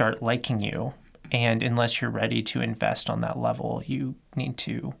because they start liking you. And unless you're ready to invest on that level, you need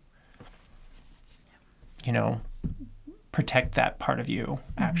to, protect that part of you,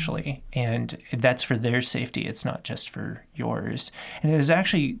 actually. And that's for their safety. It's not just for yours. And it was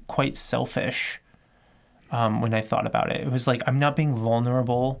actually quite selfish when I thought about it. It was like, I'm not being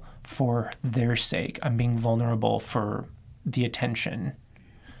vulnerable for their sake. I'm being vulnerable for the attention,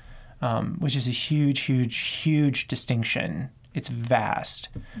 which is a huge, huge, huge distinction. It's vast.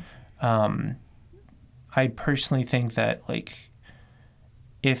 I personally think that, like,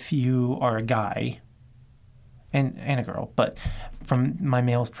 if you are a guy and a girl, but from my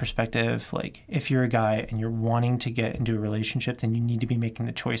male perspective, like, if you're a guy and you're wanting to get into a relationship, then you need to be making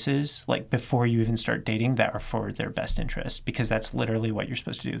the choices, like, before you even start dating, that are for their best interest, because that's literally what you're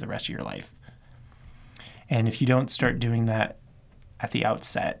supposed to do the rest of your life. And if you don't start doing that at the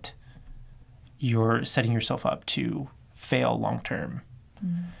outset, you're setting yourself up to fail long term.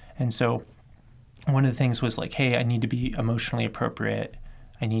 And so one of the things was like, hey, I need to be emotionally appropriate.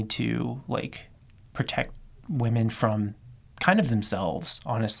 I need to like protect women from kind of themselves,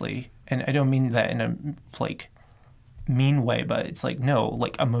 honestly. And I don't mean that in a like mean way, but it's like, no,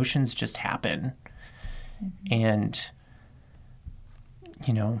 like emotions just happen. And,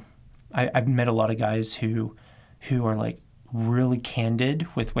 I've met a lot of guys who are like really candid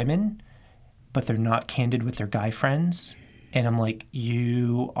with women, but they're not candid with their guy friends. And I'm like,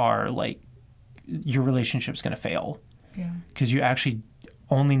 you are like, your relationship's going to fail. Yeah. Because you actually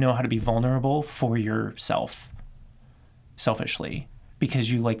only know how to be vulnerable for yourself, selfishly,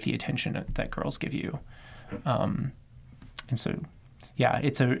 because you like the attention that girls give you. And so, yeah,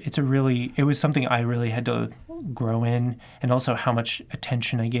 it was something I really had to grow in, and also how much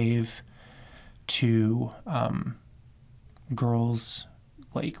attention I gave to girls,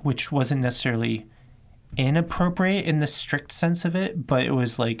 like, which wasn't necessarily inappropriate in the strict sense of it, but it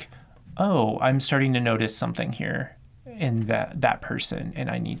was like, oh, I'm starting to notice something here in that person, and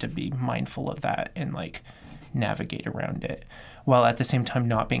I need to be mindful of that and like navigate around it, while at the same time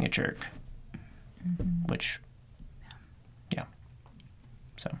not being a jerk. Which, yeah.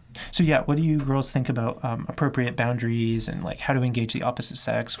 So yeah, what do you girls think about appropriate boundaries and like how to engage the opposite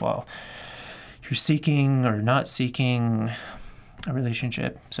sex while you're seeking or not seeking a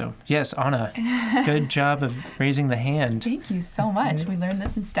relationship? So yes, Anna, good job of raising the hand. Thank you so much. We learned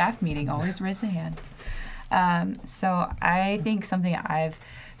this in staff meeting. Always raise the hand. So I think something I've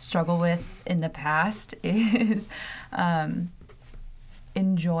struggled with in the past is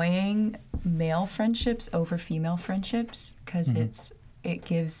enjoying male friendships over female friendships, because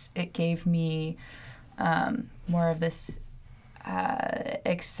it gave me more of this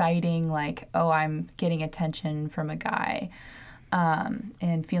exciting, like, oh, I'm getting attention from a guy,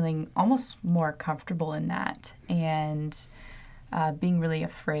 and feeling almost more comfortable in that, and being really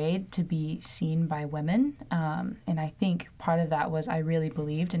afraid to be seen by women. And I think part of that was I really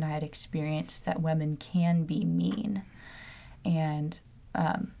believed and I had experienced that women can be mean, and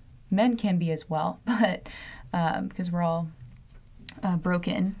men can be as well, but because we're all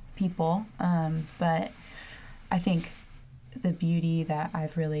broken people. But I think the beauty that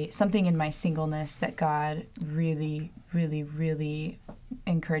I've really, something in my singleness that God really, really, really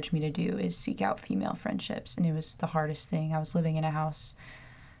encouraged me to do is seek out female friendships. And it was the hardest thing. I was living in a house,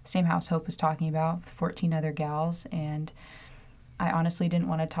 same house Hope was talking about, 14 other gals, and I honestly didn't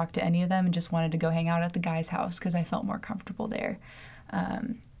want to talk to any of them and just wanted to go hang out at the guy's house because I felt more comfortable there.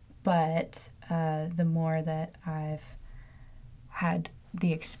 But the more that I've had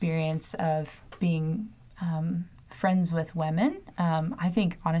the experience of being friends with women, I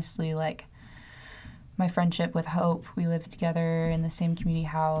think honestly, like, my friendship with Hope, we lived together in the same community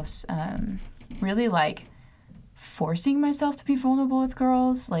house, really like forcing myself to be vulnerable with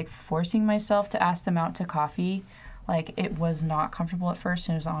girls, like forcing myself to ask them out to coffee. Like, it was not comfortable at first,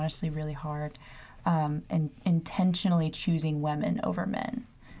 and it was honestly really hard. And intentionally choosing women over men.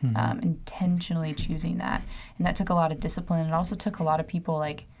 Intentionally choosing that. And that took a lot of discipline. It also took a lot of people,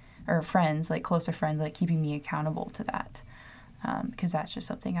 like, or friends, like closer friends, like keeping me accountable to that. Because that's just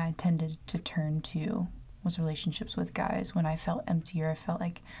something I tended to turn to, was relationships with guys when I felt empty or I felt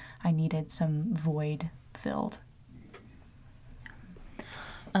like I needed some void filled.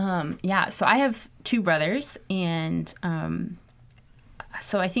 Yeah, so I have two brothers, and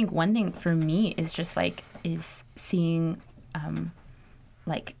so I think one thing for me is just like is seeing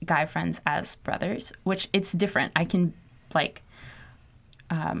like guy friends as brothers, which it's different. I can like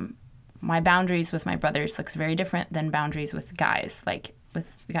my boundaries with my brothers looks very different than boundaries with guys, like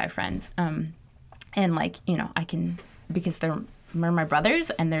with guy friends. And like, you know, I can, because they're my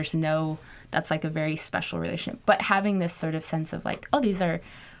brothers and there's no, that's like a very special relationship. But having this sort of sense of like, oh, these are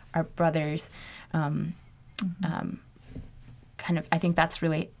our brothers, kind of, I think that's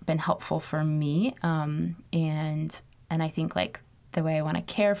really been helpful for me. And I think like the way I want to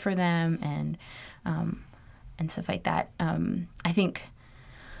care for them and stuff like that. I think,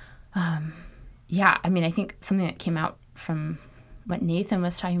 yeah, I mean, I think something that came out from what Nathan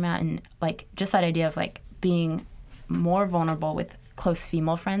was talking about, and like just that idea of like being more vulnerable with close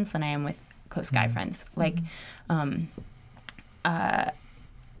female friends than I am with close guy friends. Like,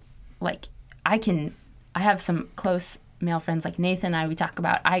 like I have some close male friends like Nathan and I, we talk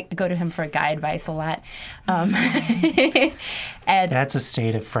about, I go to him for guy advice a lot. And that's a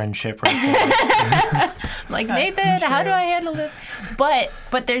state of friendship right there. like, Nathan, how do I handle this? But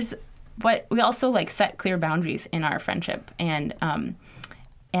we also like set clear boundaries in our friendship, and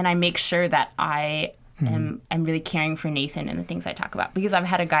I make sure that I'm really caring for Nathan and the things I talk about, because I've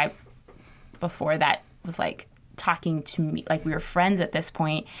had a guy before that was like talking to me, like we were friends at this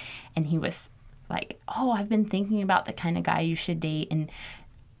point, and he was like, oh, I've been thinking about the kind of guy you should date, and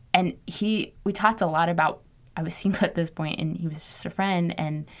we talked a lot about, I was single at this point and he was just a friend,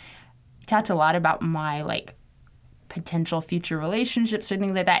 and he talked a lot about my like potential future relationships or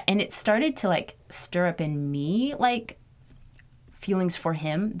things like that, and it started to like stir up in me like feelings for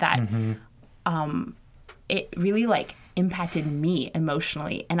him that it really like impacted me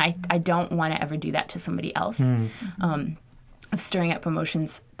emotionally, and I don't want to ever do that to somebody else, of stirring up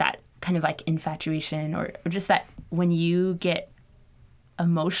emotions, that kind of like infatuation or just that when you get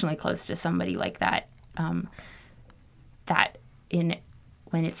emotionally close to somebody like that,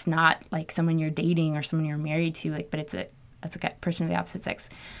 when it's not like someone you're dating or someone you're married to, like, but it's a person of the opposite sex,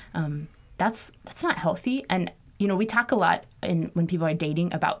 that's not healthy. And you know, we talk a lot when people are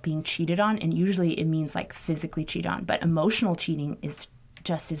dating about being cheated on, and usually it means like physically cheated on, but emotional cheating is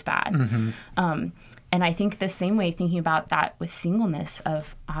just as bad. And I think the same way, thinking about that with singleness,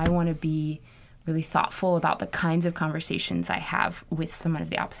 of I want to be really thoughtful about the kinds of conversations I have with someone of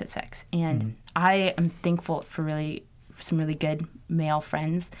the opposite sex. And I am thankful for some really good male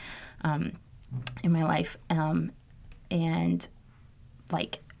friends in my life. And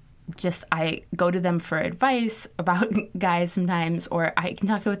like, just I go to them for advice about guys sometimes, or I can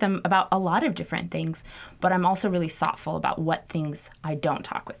talk with them about a lot of different things, but I'm also really thoughtful about what things I don't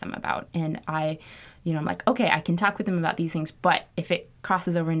talk with them about. And I'm like, okay, I can talk with them about these things, but if it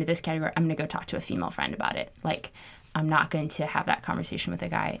crosses over into this category, I'm going to go talk to a female friend about it. Like, I'm not going to have that conversation with a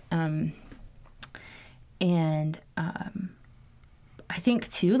guy. I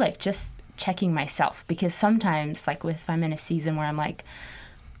think too, like, just checking myself, because sometimes, like, if I'm in a season where I'm like,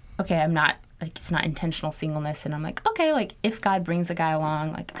 okay, I'm not like it's not intentional singleness, and I'm like, okay, like if God brings a guy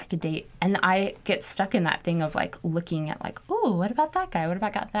along, like I could date. And I get stuck in that thing of like looking at like, oh, what about that guy? What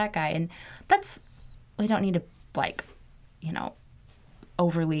about that guy? And we don't need to like, you know,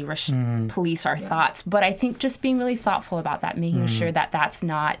 overly police our thoughts. But I think just being really thoughtful about that, making sure that that's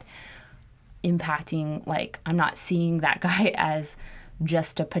not impacting, like I'm not seeing that guy as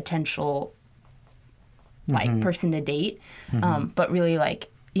just a potential like person to date, but really like,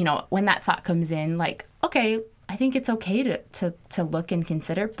 you know, when that thought comes in, like, okay, I think it's okay to look and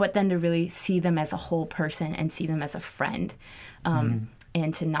consider, but then to really see them as a whole person and see them as a friend,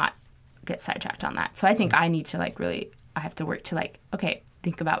 and to not get sidetracked on that. So I think I need to like really, I have to work to like, okay,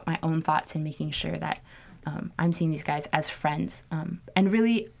 think about my own thoughts and making sure that I'm seeing these guys as friends, and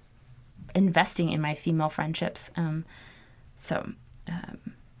really investing in my female friendships. So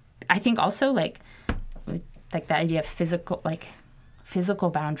I think also like the idea of physical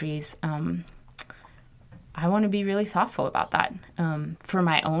boundaries, I want to be really thoughtful about that, for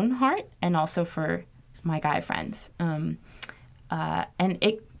my own heart and also for my guy friends. And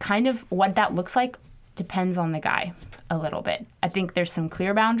it kind of, what that looks like depends on the guy a little bit. I think there's some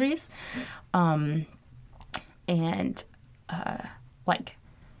clear boundaries, and like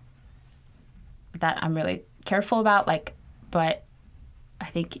that I'm really careful about, like, but I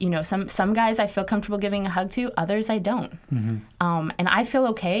think, you know, some guys I feel comfortable giving a hug to, others I don't. And I feel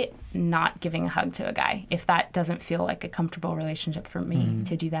okay not giving a hug to a guy if that doesn't feel like a comfortable relationship for me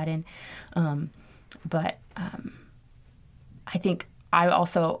to do that in. But I think I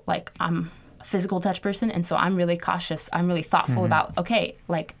also, like, I'm a physical touch person, and so I'm really cautious. I'm really thoughtful about, okay,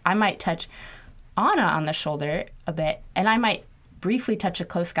 like, I might touch Anna on the shoulder a bit, and I might briefly touch a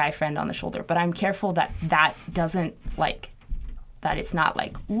close guy friend on the shoulder, but I'm careful that that doesn't, like, that it's not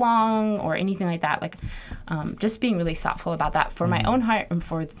like long or anything like that. Like, just being really thoughtful about that for my own heart and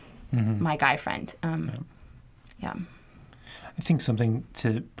for my guy friend. Yeah. I think something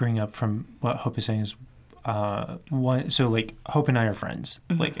to bring up from what Hope is saying is so like Hope and I are friends,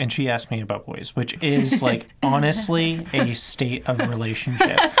 like, and she asked me about boys, which is like honestly a state of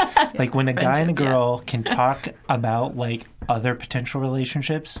relationship. Like when a guy and a girl can talk about like other potential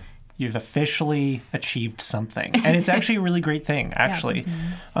relationships, you've officially achieved something. And it's actually a really great thing, actually.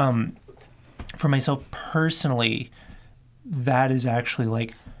 For myself personally, that is actually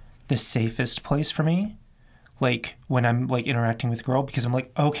like the safest place for me. Like when I'm like interacting with a girl, because I'm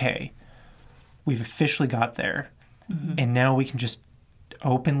like, okay, we've officially got there. And now we can just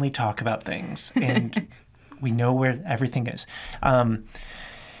openly talk about things and we know where everything is.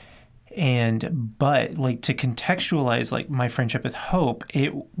 But like to contextualize like my friendship with Hope,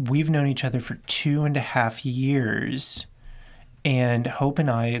 we've known each other for 2.5 years, and Hope and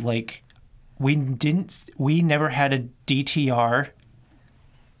I, like, we never had a DTR,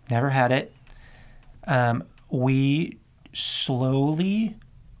 never had it. We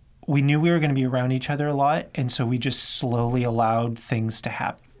knew we were going to be around each other a lot, and so we just slowly allowed things to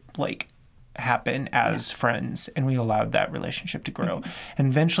happen as friends, and we allowed that relationship to grow. And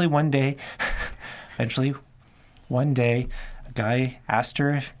eventually one day a guy asked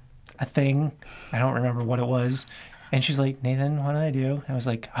her a thing, I don't remember what it was, and she's like, Nathan, what do I do? And I was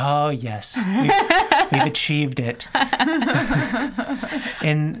like, oh yes, we've achieved it.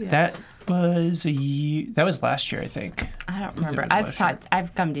 And that was last year, I think. I don't remember.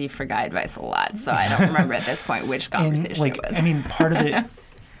 I've come to you for guy advice a lot, so I don't remember at this point which conversation it was. I mean, part of it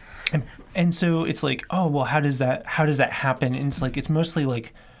and so it's like, oh, well, how does that happen? And it's like, it's mostly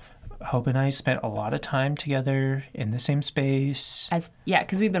like Hope and I spent a lot of time together in the same space.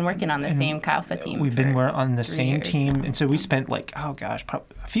 Because we've been working on the same Chi Alpha team. We've been on the same team. Now. And so we spent like, oh gosh,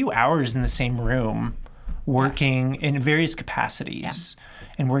 probably a few hours in the same room working in various capacities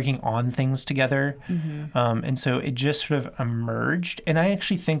and working on things together. And so it just sort of emerged. And I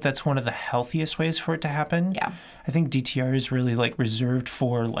actually think that's one of the healthiest ways for it to happen. Yeah. I think DTR is really like reserved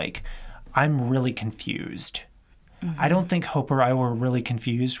for like, I'm really confused. I don't think Hope or I were really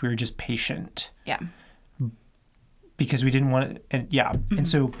confused. We were just patient. Yeah. Because we didn't want to, and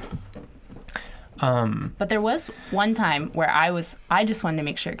so. But there was one time where I just wanted to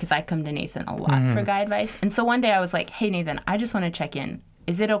make sure, because I come to Nathan a lot for guy advice. And so one day I was like, hey, Nathan, I just want to check in.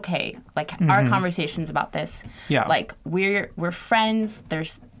 Is it okay? Like our conversations about this. Yeah. Like we're friends.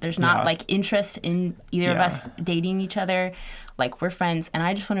 There's not like interest in either of us dating each other. Like we're friends, and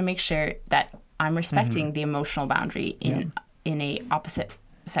I just want to make sure that I'm respecting the emotional boundary in a opposite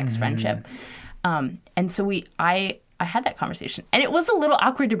sex friendship. And so I had that conversation, and it was a little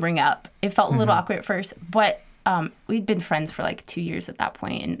awkward to bring up. It felt a little awkward at first, but we'd been friends for like 2 years at that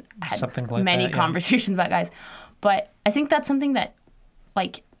point, and had many conversations about guys. But I think that's something that,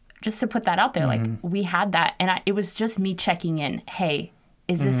 like, just to put that out there, like we had that, and it was just me checking in. Hey,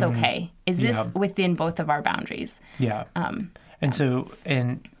 is this okay? Is this within both of our boundaries? Yeah.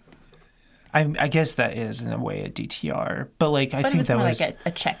 And I guess that is in a way a DTR, but like I think it was that more was like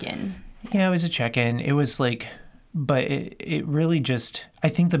a check-in. Yeah, it was a check-in. It was like, but it really just, I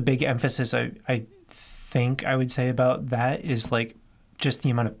think the big emphasis I think I would say about that is like just the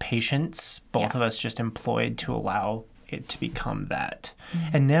amount of patience both of us just employed to allow it to become that.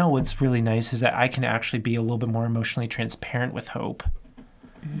 And now what's really nice is that I can actually be a little bit more emotionally transparent with Hope.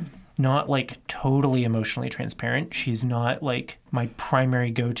 Not like totally emotionally transparent. She's not like my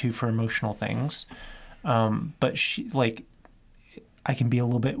primary go-to for emotional things. But she, like, I can be a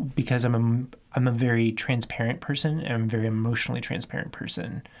little bit, because I'm a very transparent person and I'm a very emotionally transparent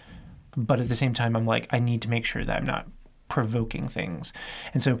person. But at the same time, I'm like, I need to make sure that I'm not provoking things.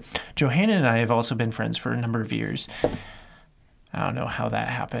 And so Johanna and I have also been friends for a number of years. I don't know how that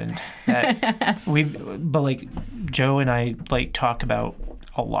happened. But like Joe and I like talk about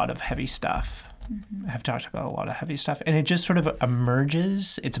a lot of heavy stuff. I've talked about a lot of heavy stuff, and it just sort of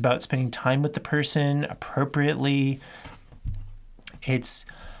emerges. It's about spending time with the person appropriately. It's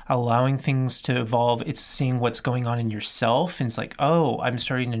allowing things to evolve. It's seeing what's going on in yourself, and it's like, oh, I'm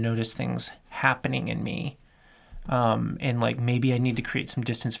starting to notice things happening in me. And like maybe I need to create some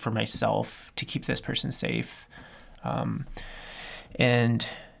distance for myself to keep this person safe. And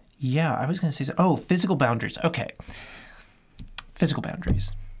yeah, I was going to say, physical boundaries. Okay. Physical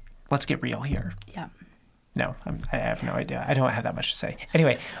boundaries. Let's get real here. Yeah. No, I have no idea. I don't have that much to say.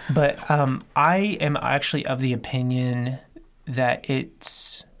 Anyway, but I am actually of the opinion that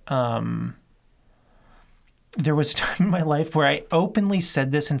it's... there was a time in my life where I openly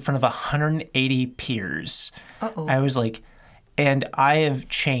said this in front of 180 peers. Uh-oh. I was like, and I have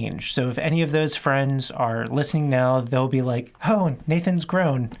changed. So if any of those friends are listening now, they'll be like, oh, Nathan's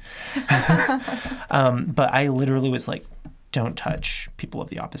grown. But I literally was like, don't touch people of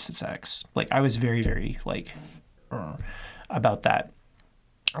the opposite sex. Like I was very, very like about that.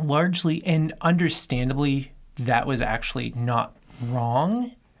 Largely and understandably, that was actually not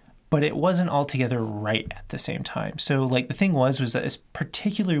wrong, but it wasn't altogether right at the same time. So like the thing was that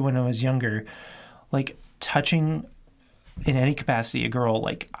particularly when I was younger, like touching in any capacity a girl,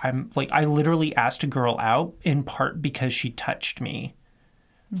 like I literally asked a girl out in part because she touched me.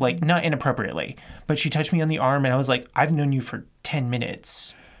 Like not inappropriately, but she touched me on the arm and I was like, I've known you for 10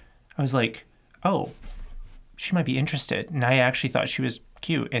 minutes. I was like, oh, she might be interested. And I actually thought she was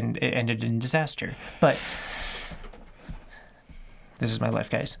cute, and it ended in disaster. But this is my life,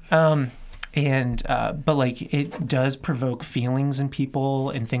 guys. But like it does provoke feelings in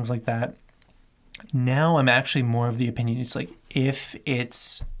people and things like that. Now I'm actually more of the opinion, it's like if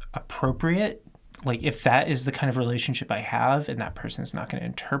it's appropriate, like if that is the kind of relationship I have and that person is not going to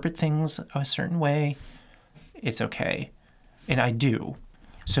interpret things a certain way, it's okay. And I do.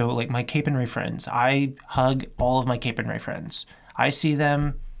 So like my Cape and Ray friends, I hug all of my Cape and Ray friends. I see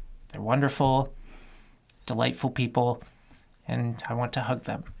them, they're wonderful, delightful people, and I want to hug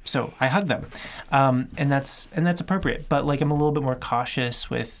them. So I hug them. And that's appropriate. But like I'm a little bit more cautious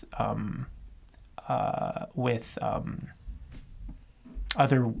with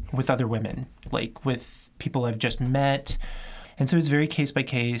other women, like with people I've just met. And so it's very case by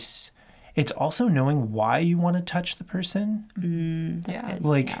case. It's also knowing why you want to touch the person. That's good.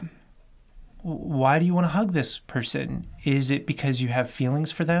 Like, why do you want to hug this person? Is it because you have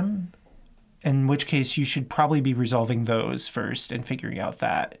feelings for them? In which case you should probably be resolving those first and figuring out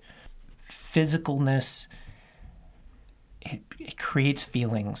that. Physicalness, it creates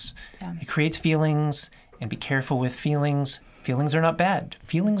feelings. Yeah. It creates feelings, and be careful with feelings. Feelings are not bad.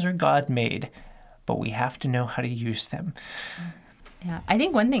 Feelings are God-made, but we have to know how to use them. Yeah, I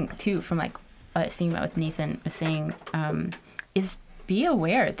think one thing too, from like what I was thinking about what Nathan was saying, is be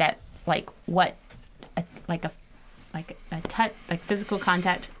aware that like what a touch, like physical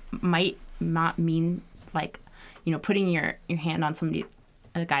contact might not mean, like, you know, putting your hand on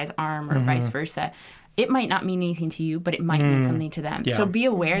a guy's arm or vice versa. It might not mean anything to you, but it might mean something to them. Yeah. So be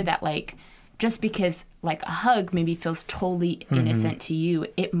aware that like, just because like a hug maybe feels totally innocent to you,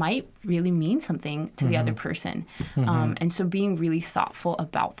 it might really mean something to the other person. And so being really thoughtful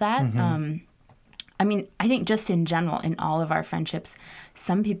about that. I mean, I think just in general, in all of our friendships,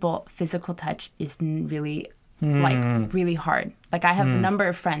 some people, physical touch is really like really hard. Like I have a number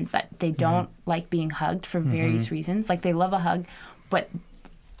of friends that they don't like being hugged for various reasons. Like they love a hug, but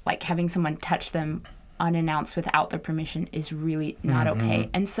like having someone touch them unannounced without their permission is really not okay.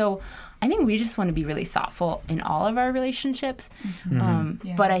 And so I think we just want to be really thoughtful in all of our relationships.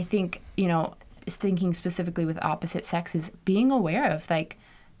 But I think, you know, thinking specifically with opposite sex is being aware of like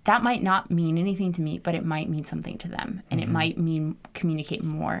that might not mean anything to me, but it might mean something to them, and it might mean communicate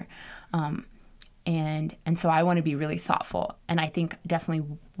more. And so I want to be really thoughtful. And I think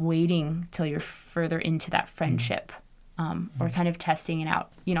definitely waiting till you're further into that friendship, or kind of testing it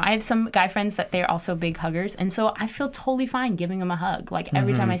out. You know, I have some guy friends that they're also big huggers, and so I feel totally fine giving them a hug, like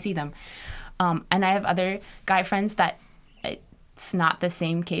every time I see them. And I have other guy friends that it's not the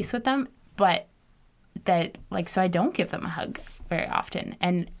same case with them, but that, like, so I don't give them a hug very often.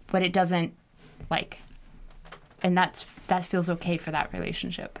 But it doesn't, like, and that feels okay for that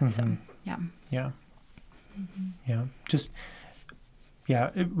relationship. So, yeah. Yeah. Yeah. Just,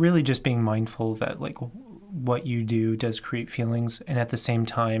 really just being mindful that, like, what you do does create feelings. And at the same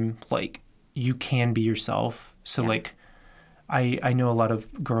time, like, you can be yourself. So, like, I know a lot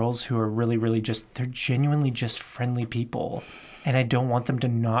of girls who are really, really they're genuinely just friendly people. And I don't want them to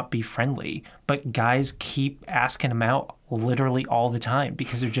not be friendly. But guys keep asking them out literally all the time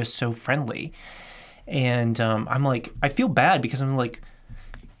because they're just so friendly. And I'm like, I feel bad because I'm like,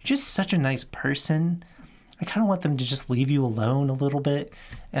 you're just such a nice person. I kind of want them to just leave you alone a little bit.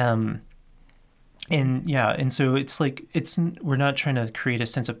 And so it's like, we're not trying to create a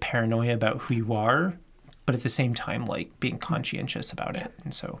sense of paranoia about who you are, but at the same time, like, being conscientious about it.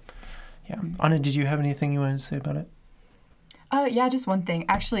 And so, Anna, did you have anything you wanted to say about it? Yeah, just one thing.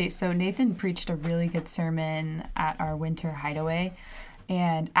 Actually, so Nathan preached a really good sermon at our winter hideaway.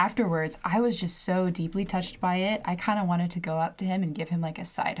 And afterwards, I was just so deeply touched by it. I kind of wanted to go up to him and give him, like, a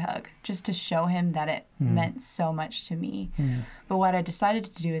side hug, just to show him that it meant so much to me. But what I decided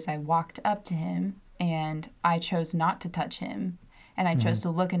to do is I walked up to him, and I chose not to touch him. And I chose to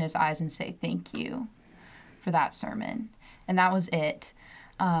look in his eyes and say, thank you for that sermon. And that was it.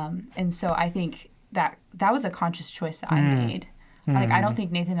 And so I think that was a conscious choice that I made. Like, I don't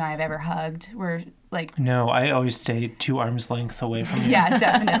think Nathan and I have ever hugged. We're like... No, I always stay 2 arms length away from you. Yeah,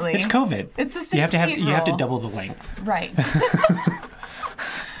 definitely. It's COVID. It's the 6 feet rule. You have to double the length. Right.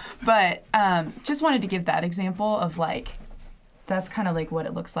 But just wanted to give that example of, like, that's kind of like what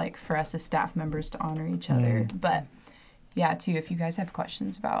it looks like for us as staff members to honor each other. But yeah, too, if you guys have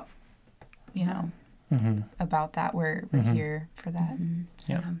questions about, you know, about that, we're here for that.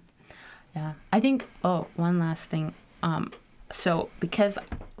 So. Yeah. I think, one last thing. So because,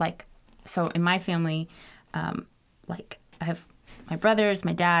 like, so in my family, like, I have my brothers,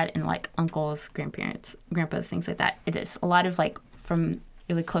 my dad, and, like, uncles, grandparents, grandpas, things like that. There's a lot of, like, from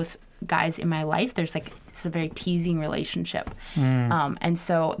really close guys in my life, there's, like, it's a very teasing relationship. And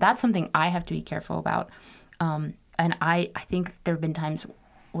so that's something I have to be careful about. And I think there have been times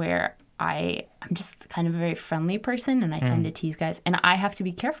where I'm just kind of a very friendly person, and I tend to tease guys. And I have to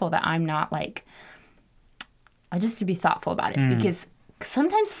be careful that I'm not, like, I just have to be thoughtful about it, because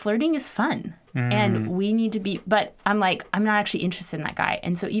sometimes flirting is fun, and we need to be, but I'm like, I'm not actually interested in that guy.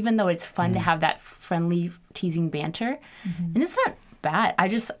 And so even though it's fun to have that friendly teasing banter, and it's not bad,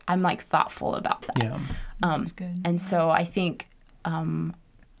 I'm like thoughtful about that. Yeah. That's good. And so I think, I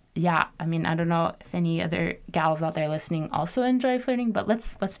mean, I don't know if any other gals out there listening also enjoy flirting, but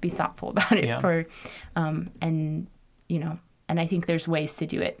let's be thoughtful about it and, you know, and I think there's ways to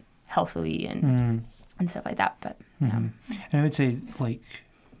do it healthily and stuff like that. But And I would say, like,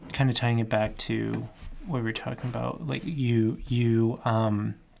 kind of tying it back to what we were talking about, like, you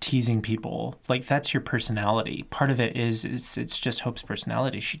teasing people, like, that's your personality. Part of it is it's just Hope's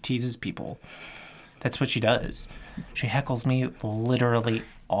personality. She teases people. That's what she does. She heckles me literally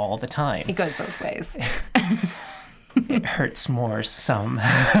all the time. it goes both ways. It hurts more some.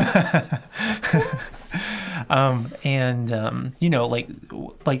 You know,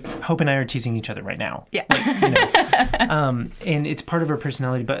 like Hope and I are teasing each other right now. Yeah. Like, you know, and it's part of her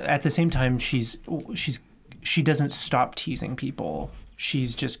personality, but at the same time, she doesn't stop teasing people.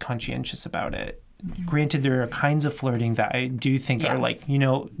 She's just conscientious about it. Granted, there are kinds of flirting that I do think are like, you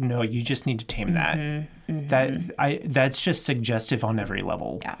know, no, you just need to tame that. That's just suggestive on every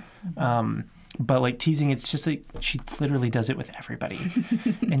level. Yeah. But, like, teasing, it's just like she literally does it with everybody.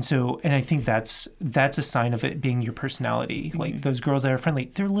 and I think that's a sign of it being your personality. Like, those girls that are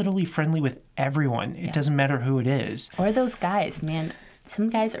friendly, they're literally friendly with everyone. It doesn't matter who it is. Or those guys, man. Some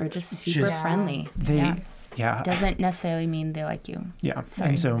guys are just super friendly. Yeah. Doesn't necessarily mean they like you. Yeah.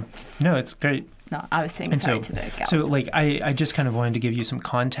 Sorry. And so, no, it's great. No, I was saying sorry to the gals. So, like, I just kind of wanted to give you some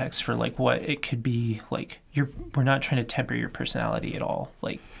context for, like, what it could be. Like, we're not trying to temper your personality at all.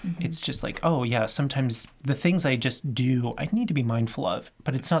 Like, it's just like, oh, yeah, sometimes the things I just do, I need to be mindful of.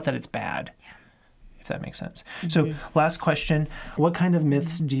 But it's not that it's bad, if that makes sense. So, last question. What kind of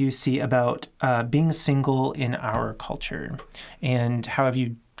myths do you see about being single in our culture? And how have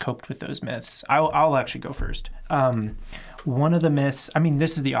you coped with those myths? I'll actually go first. one of the myths, I mean,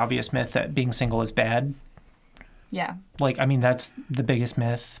 this is the obvious myth that being single is bad. Yeah. Like, I mean, that's the biggest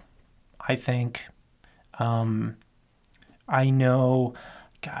myth, I think. I know,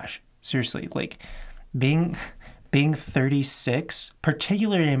 gosh, seriously, like being 36,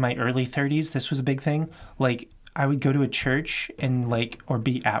 particularly in my early 30s, this was a big thing. Like, I would go to a church and like, or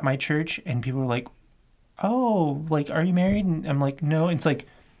be at my church, and people were like, "Oh, like, are you married?" And I'm like, "No." It's like,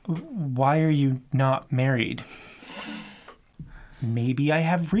 "Why are you not married?" Maybe I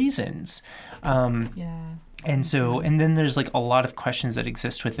have reasons. Yeah. And so, and then there's like a lot of questions that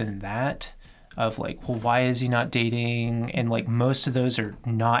exist within that of like, well, why is he not dating? And like most of those are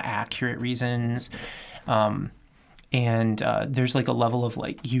not accurate reasons. And there's like a level of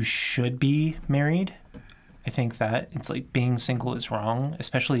like, you should be married. I think that it's like being single is wrong,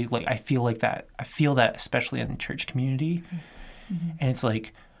 especially like I feel that especially in the church community. Mm-hmm. And it's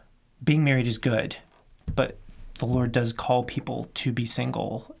like being married is good, but the Lord does call people to be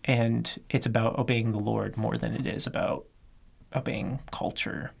single, and it's about obeying the Lord more than it is about obeying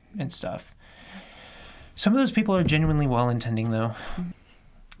culture and stuff. Some of those people are genuinely well-intending, though.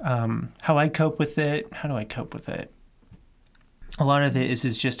 How I cope with it, how do I cope with it? A lot of it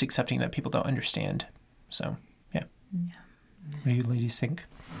is just accepting that people don't understand. So, yeah. What do you ladies think?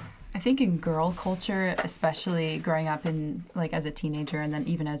 I think in girl culture, especially growing up in like as a teenager and then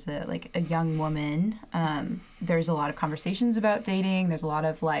even as a young woman, there's a lot of conversations about dating. There's a lot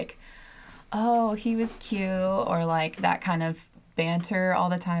of like, oh, he was cute, or like that kind of banter all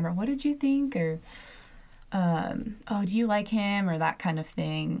the time, or what did you think, or oh, do you like him, or that kind of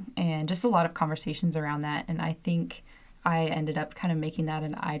thing, and just a lot of conversations around that. And I think I ended up kind of making that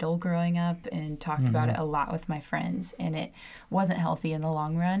an idol growing up and talked about it a lot with my friends, and it wasn't healthy in the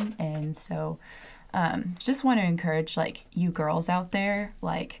long run. And so just want to encourage like you girls out there,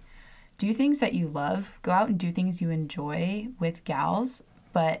 like do things that you love, go out and do things you enjoy with gals,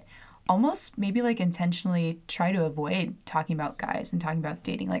 but almost maybe like intentionally try to avoid talking about guys and talking about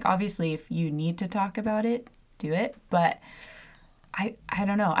dating. Like obviously if you need to talk about it, do it, but I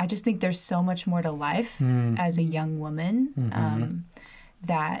don't know. I just think there's so much more to life as a young woman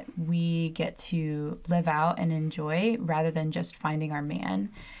that we get to live out and enjoy rather than just finding our man.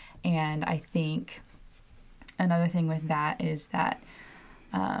 And I think another thing with that is that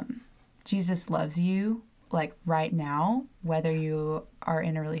Jesus loves you like right now, whether you are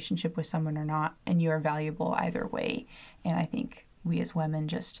in a relationship with someone or not, and you are valuable either way. And I think we as women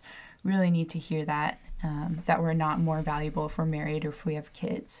just really need to hear that. That we're not more valuable if we're married or if we have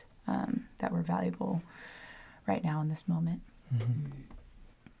kids, that we're valuable right now in this moment. Mm-hmm.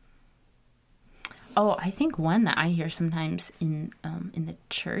 Oh, I think one that I hear sometimes in the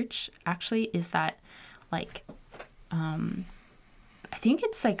church actually is that, like, I think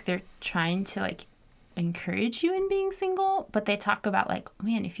it's like they're trying to like encourage you in being single, but they talk about like,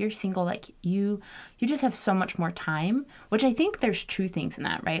 man, if you're single, like you just have so much more time, which I think there's true things in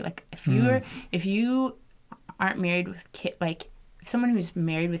that, right? Like if you aren't married with like if someone who's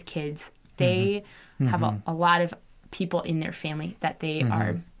married with kids, they have a lot of people in their family that they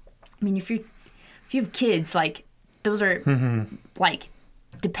are, I mean, if you have kids, like those are like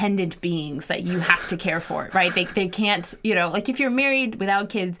dependent beings that you have to care for, right? They can't, like if you're married without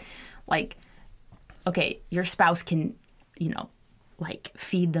kids, like, okay, your spouse can, like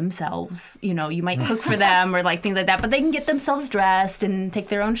feed themselves, you might cook for them or like things like that, but they can get themselves dressed and take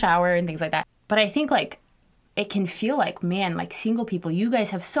their own shower and things like that. But I think like it can feel like, man, like single people, you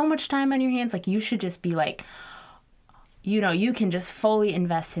guys have so much time on your hands. Like you should just be like, you can just fully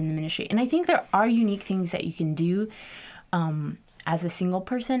invest in the ministry. And I think there are unique things that you can do as a single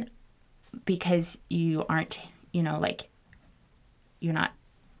person because you aren't, like you don't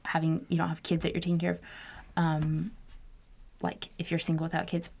have kids that you're taking care of. Like if you're single without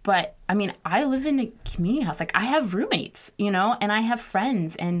kids. But I mean, I live in a community house. Like I have roommates, and I have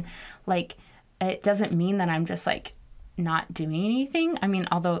friends, and like it doesn't mean that I'm just like not doing anything. I mean,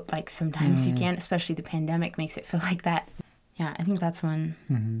 although like sometimes you can, especially the pandemic makes it feel like that. Yeah, I think that's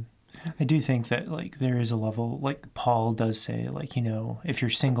one. I do think that like there is a level, like Paul does say, like, if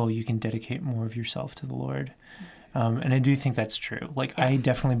you're single, you can dedicate more of yourself to the Lord. And I do think that's true. Like, I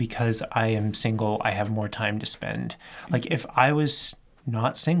definitely, because I am single, I have more time to spend. Like, if I was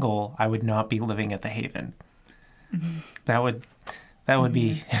not single, I would not be living at the Haven. That would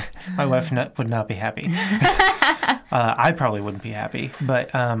be, my wife would not be happy. I probably wouldn't be happy.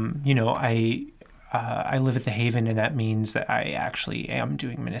 But, I live at the Haven, and that means that I actually am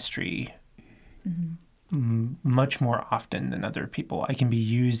doing ministry much more often than other people. I can be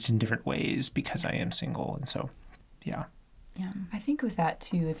used in different ways because I am single. And so, yeah. Yeah. I think with that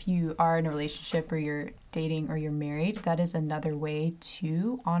too, if you are in a relationship or you're dating or you're married, that is another way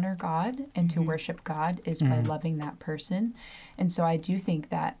to honor God and to worship God is by loving that person. And so I do think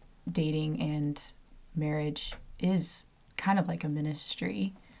that dating and marriage is kind of like a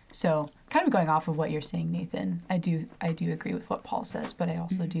ministry. So kind of going off of what you're saying, Nathan, I do agree with what Paul says, but I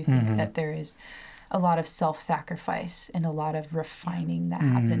also do think that there is a lot of self-sacrifice and a lot of refining that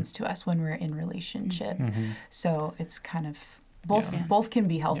happens to us when we're in relationship. So it's kind of both can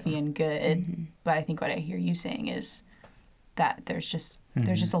be healthy and good, but I think what I hear you saying is that there's just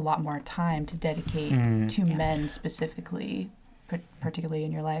a lot more time to dedicate to men specifically, particularly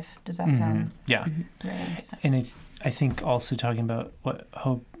in your life. Does that sound right? And I think also talking about what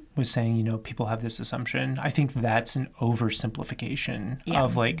Hope was saying, you know, people have this assumption. I think that's an oversimplification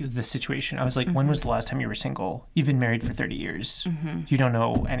of like the situation. I was like, when was the last time you were single? You've been married for 30 years. You don't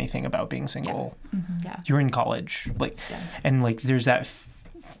know anything about being single. You're in college. Like, and like there's that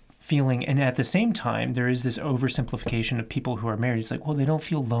feeling. And at the same time, there is this oversimplification of people who are married. It's like, well, they don't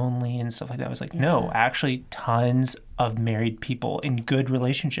feel lonely and stuff like that. I was like, no, actually tons of married people in good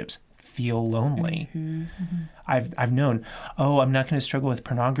relationships feel lonely. I've known, I'm not going to struggle with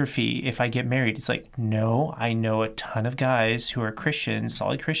pornography if I get married. It's like, no, I know a ton of guys who are Christians,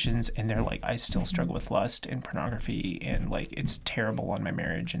 solid Christians, and they're like, I still struggle with lust and pornography, and like it's terrible on my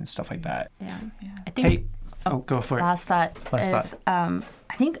marriage and stuff like that. I think go for it. Last thought.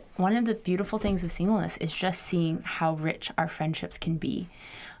 I think one of the beautiful things of singleness is just seeing how rich our friendships can be.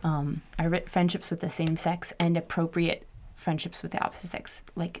 Our friendships with the same sex and appropriate friendships with the opposite sex.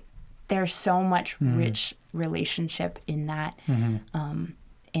 Like, there's so much rich relationship in that.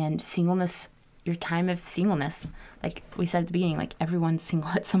 And singleness, your time of singleness, like we said at the beginning, like everyone's single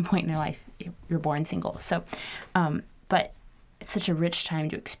at some point in their life. You're born single. So, but it's such a rich time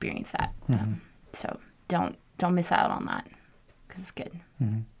to experience that. So don't miss out on that because it's good.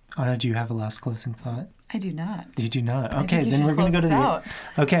 Anna, do you have a last closing thought? I do not. You do not. Okay, then we're going to go to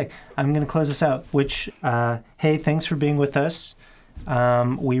the... Okay, I'm going to close this out, which, hey, thanks for being with us.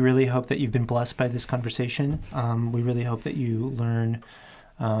 We really hope that you've been blessed by this conversation. We really hope that you learn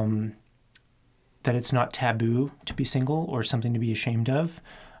that it's not taboo to be single or something to be ashamed of.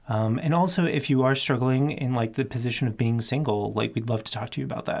 And also, if you are struggling in like the position of being single, like we'd love to talk to you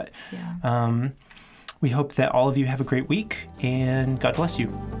about that. We hope that all of you have a great week, and God bless you.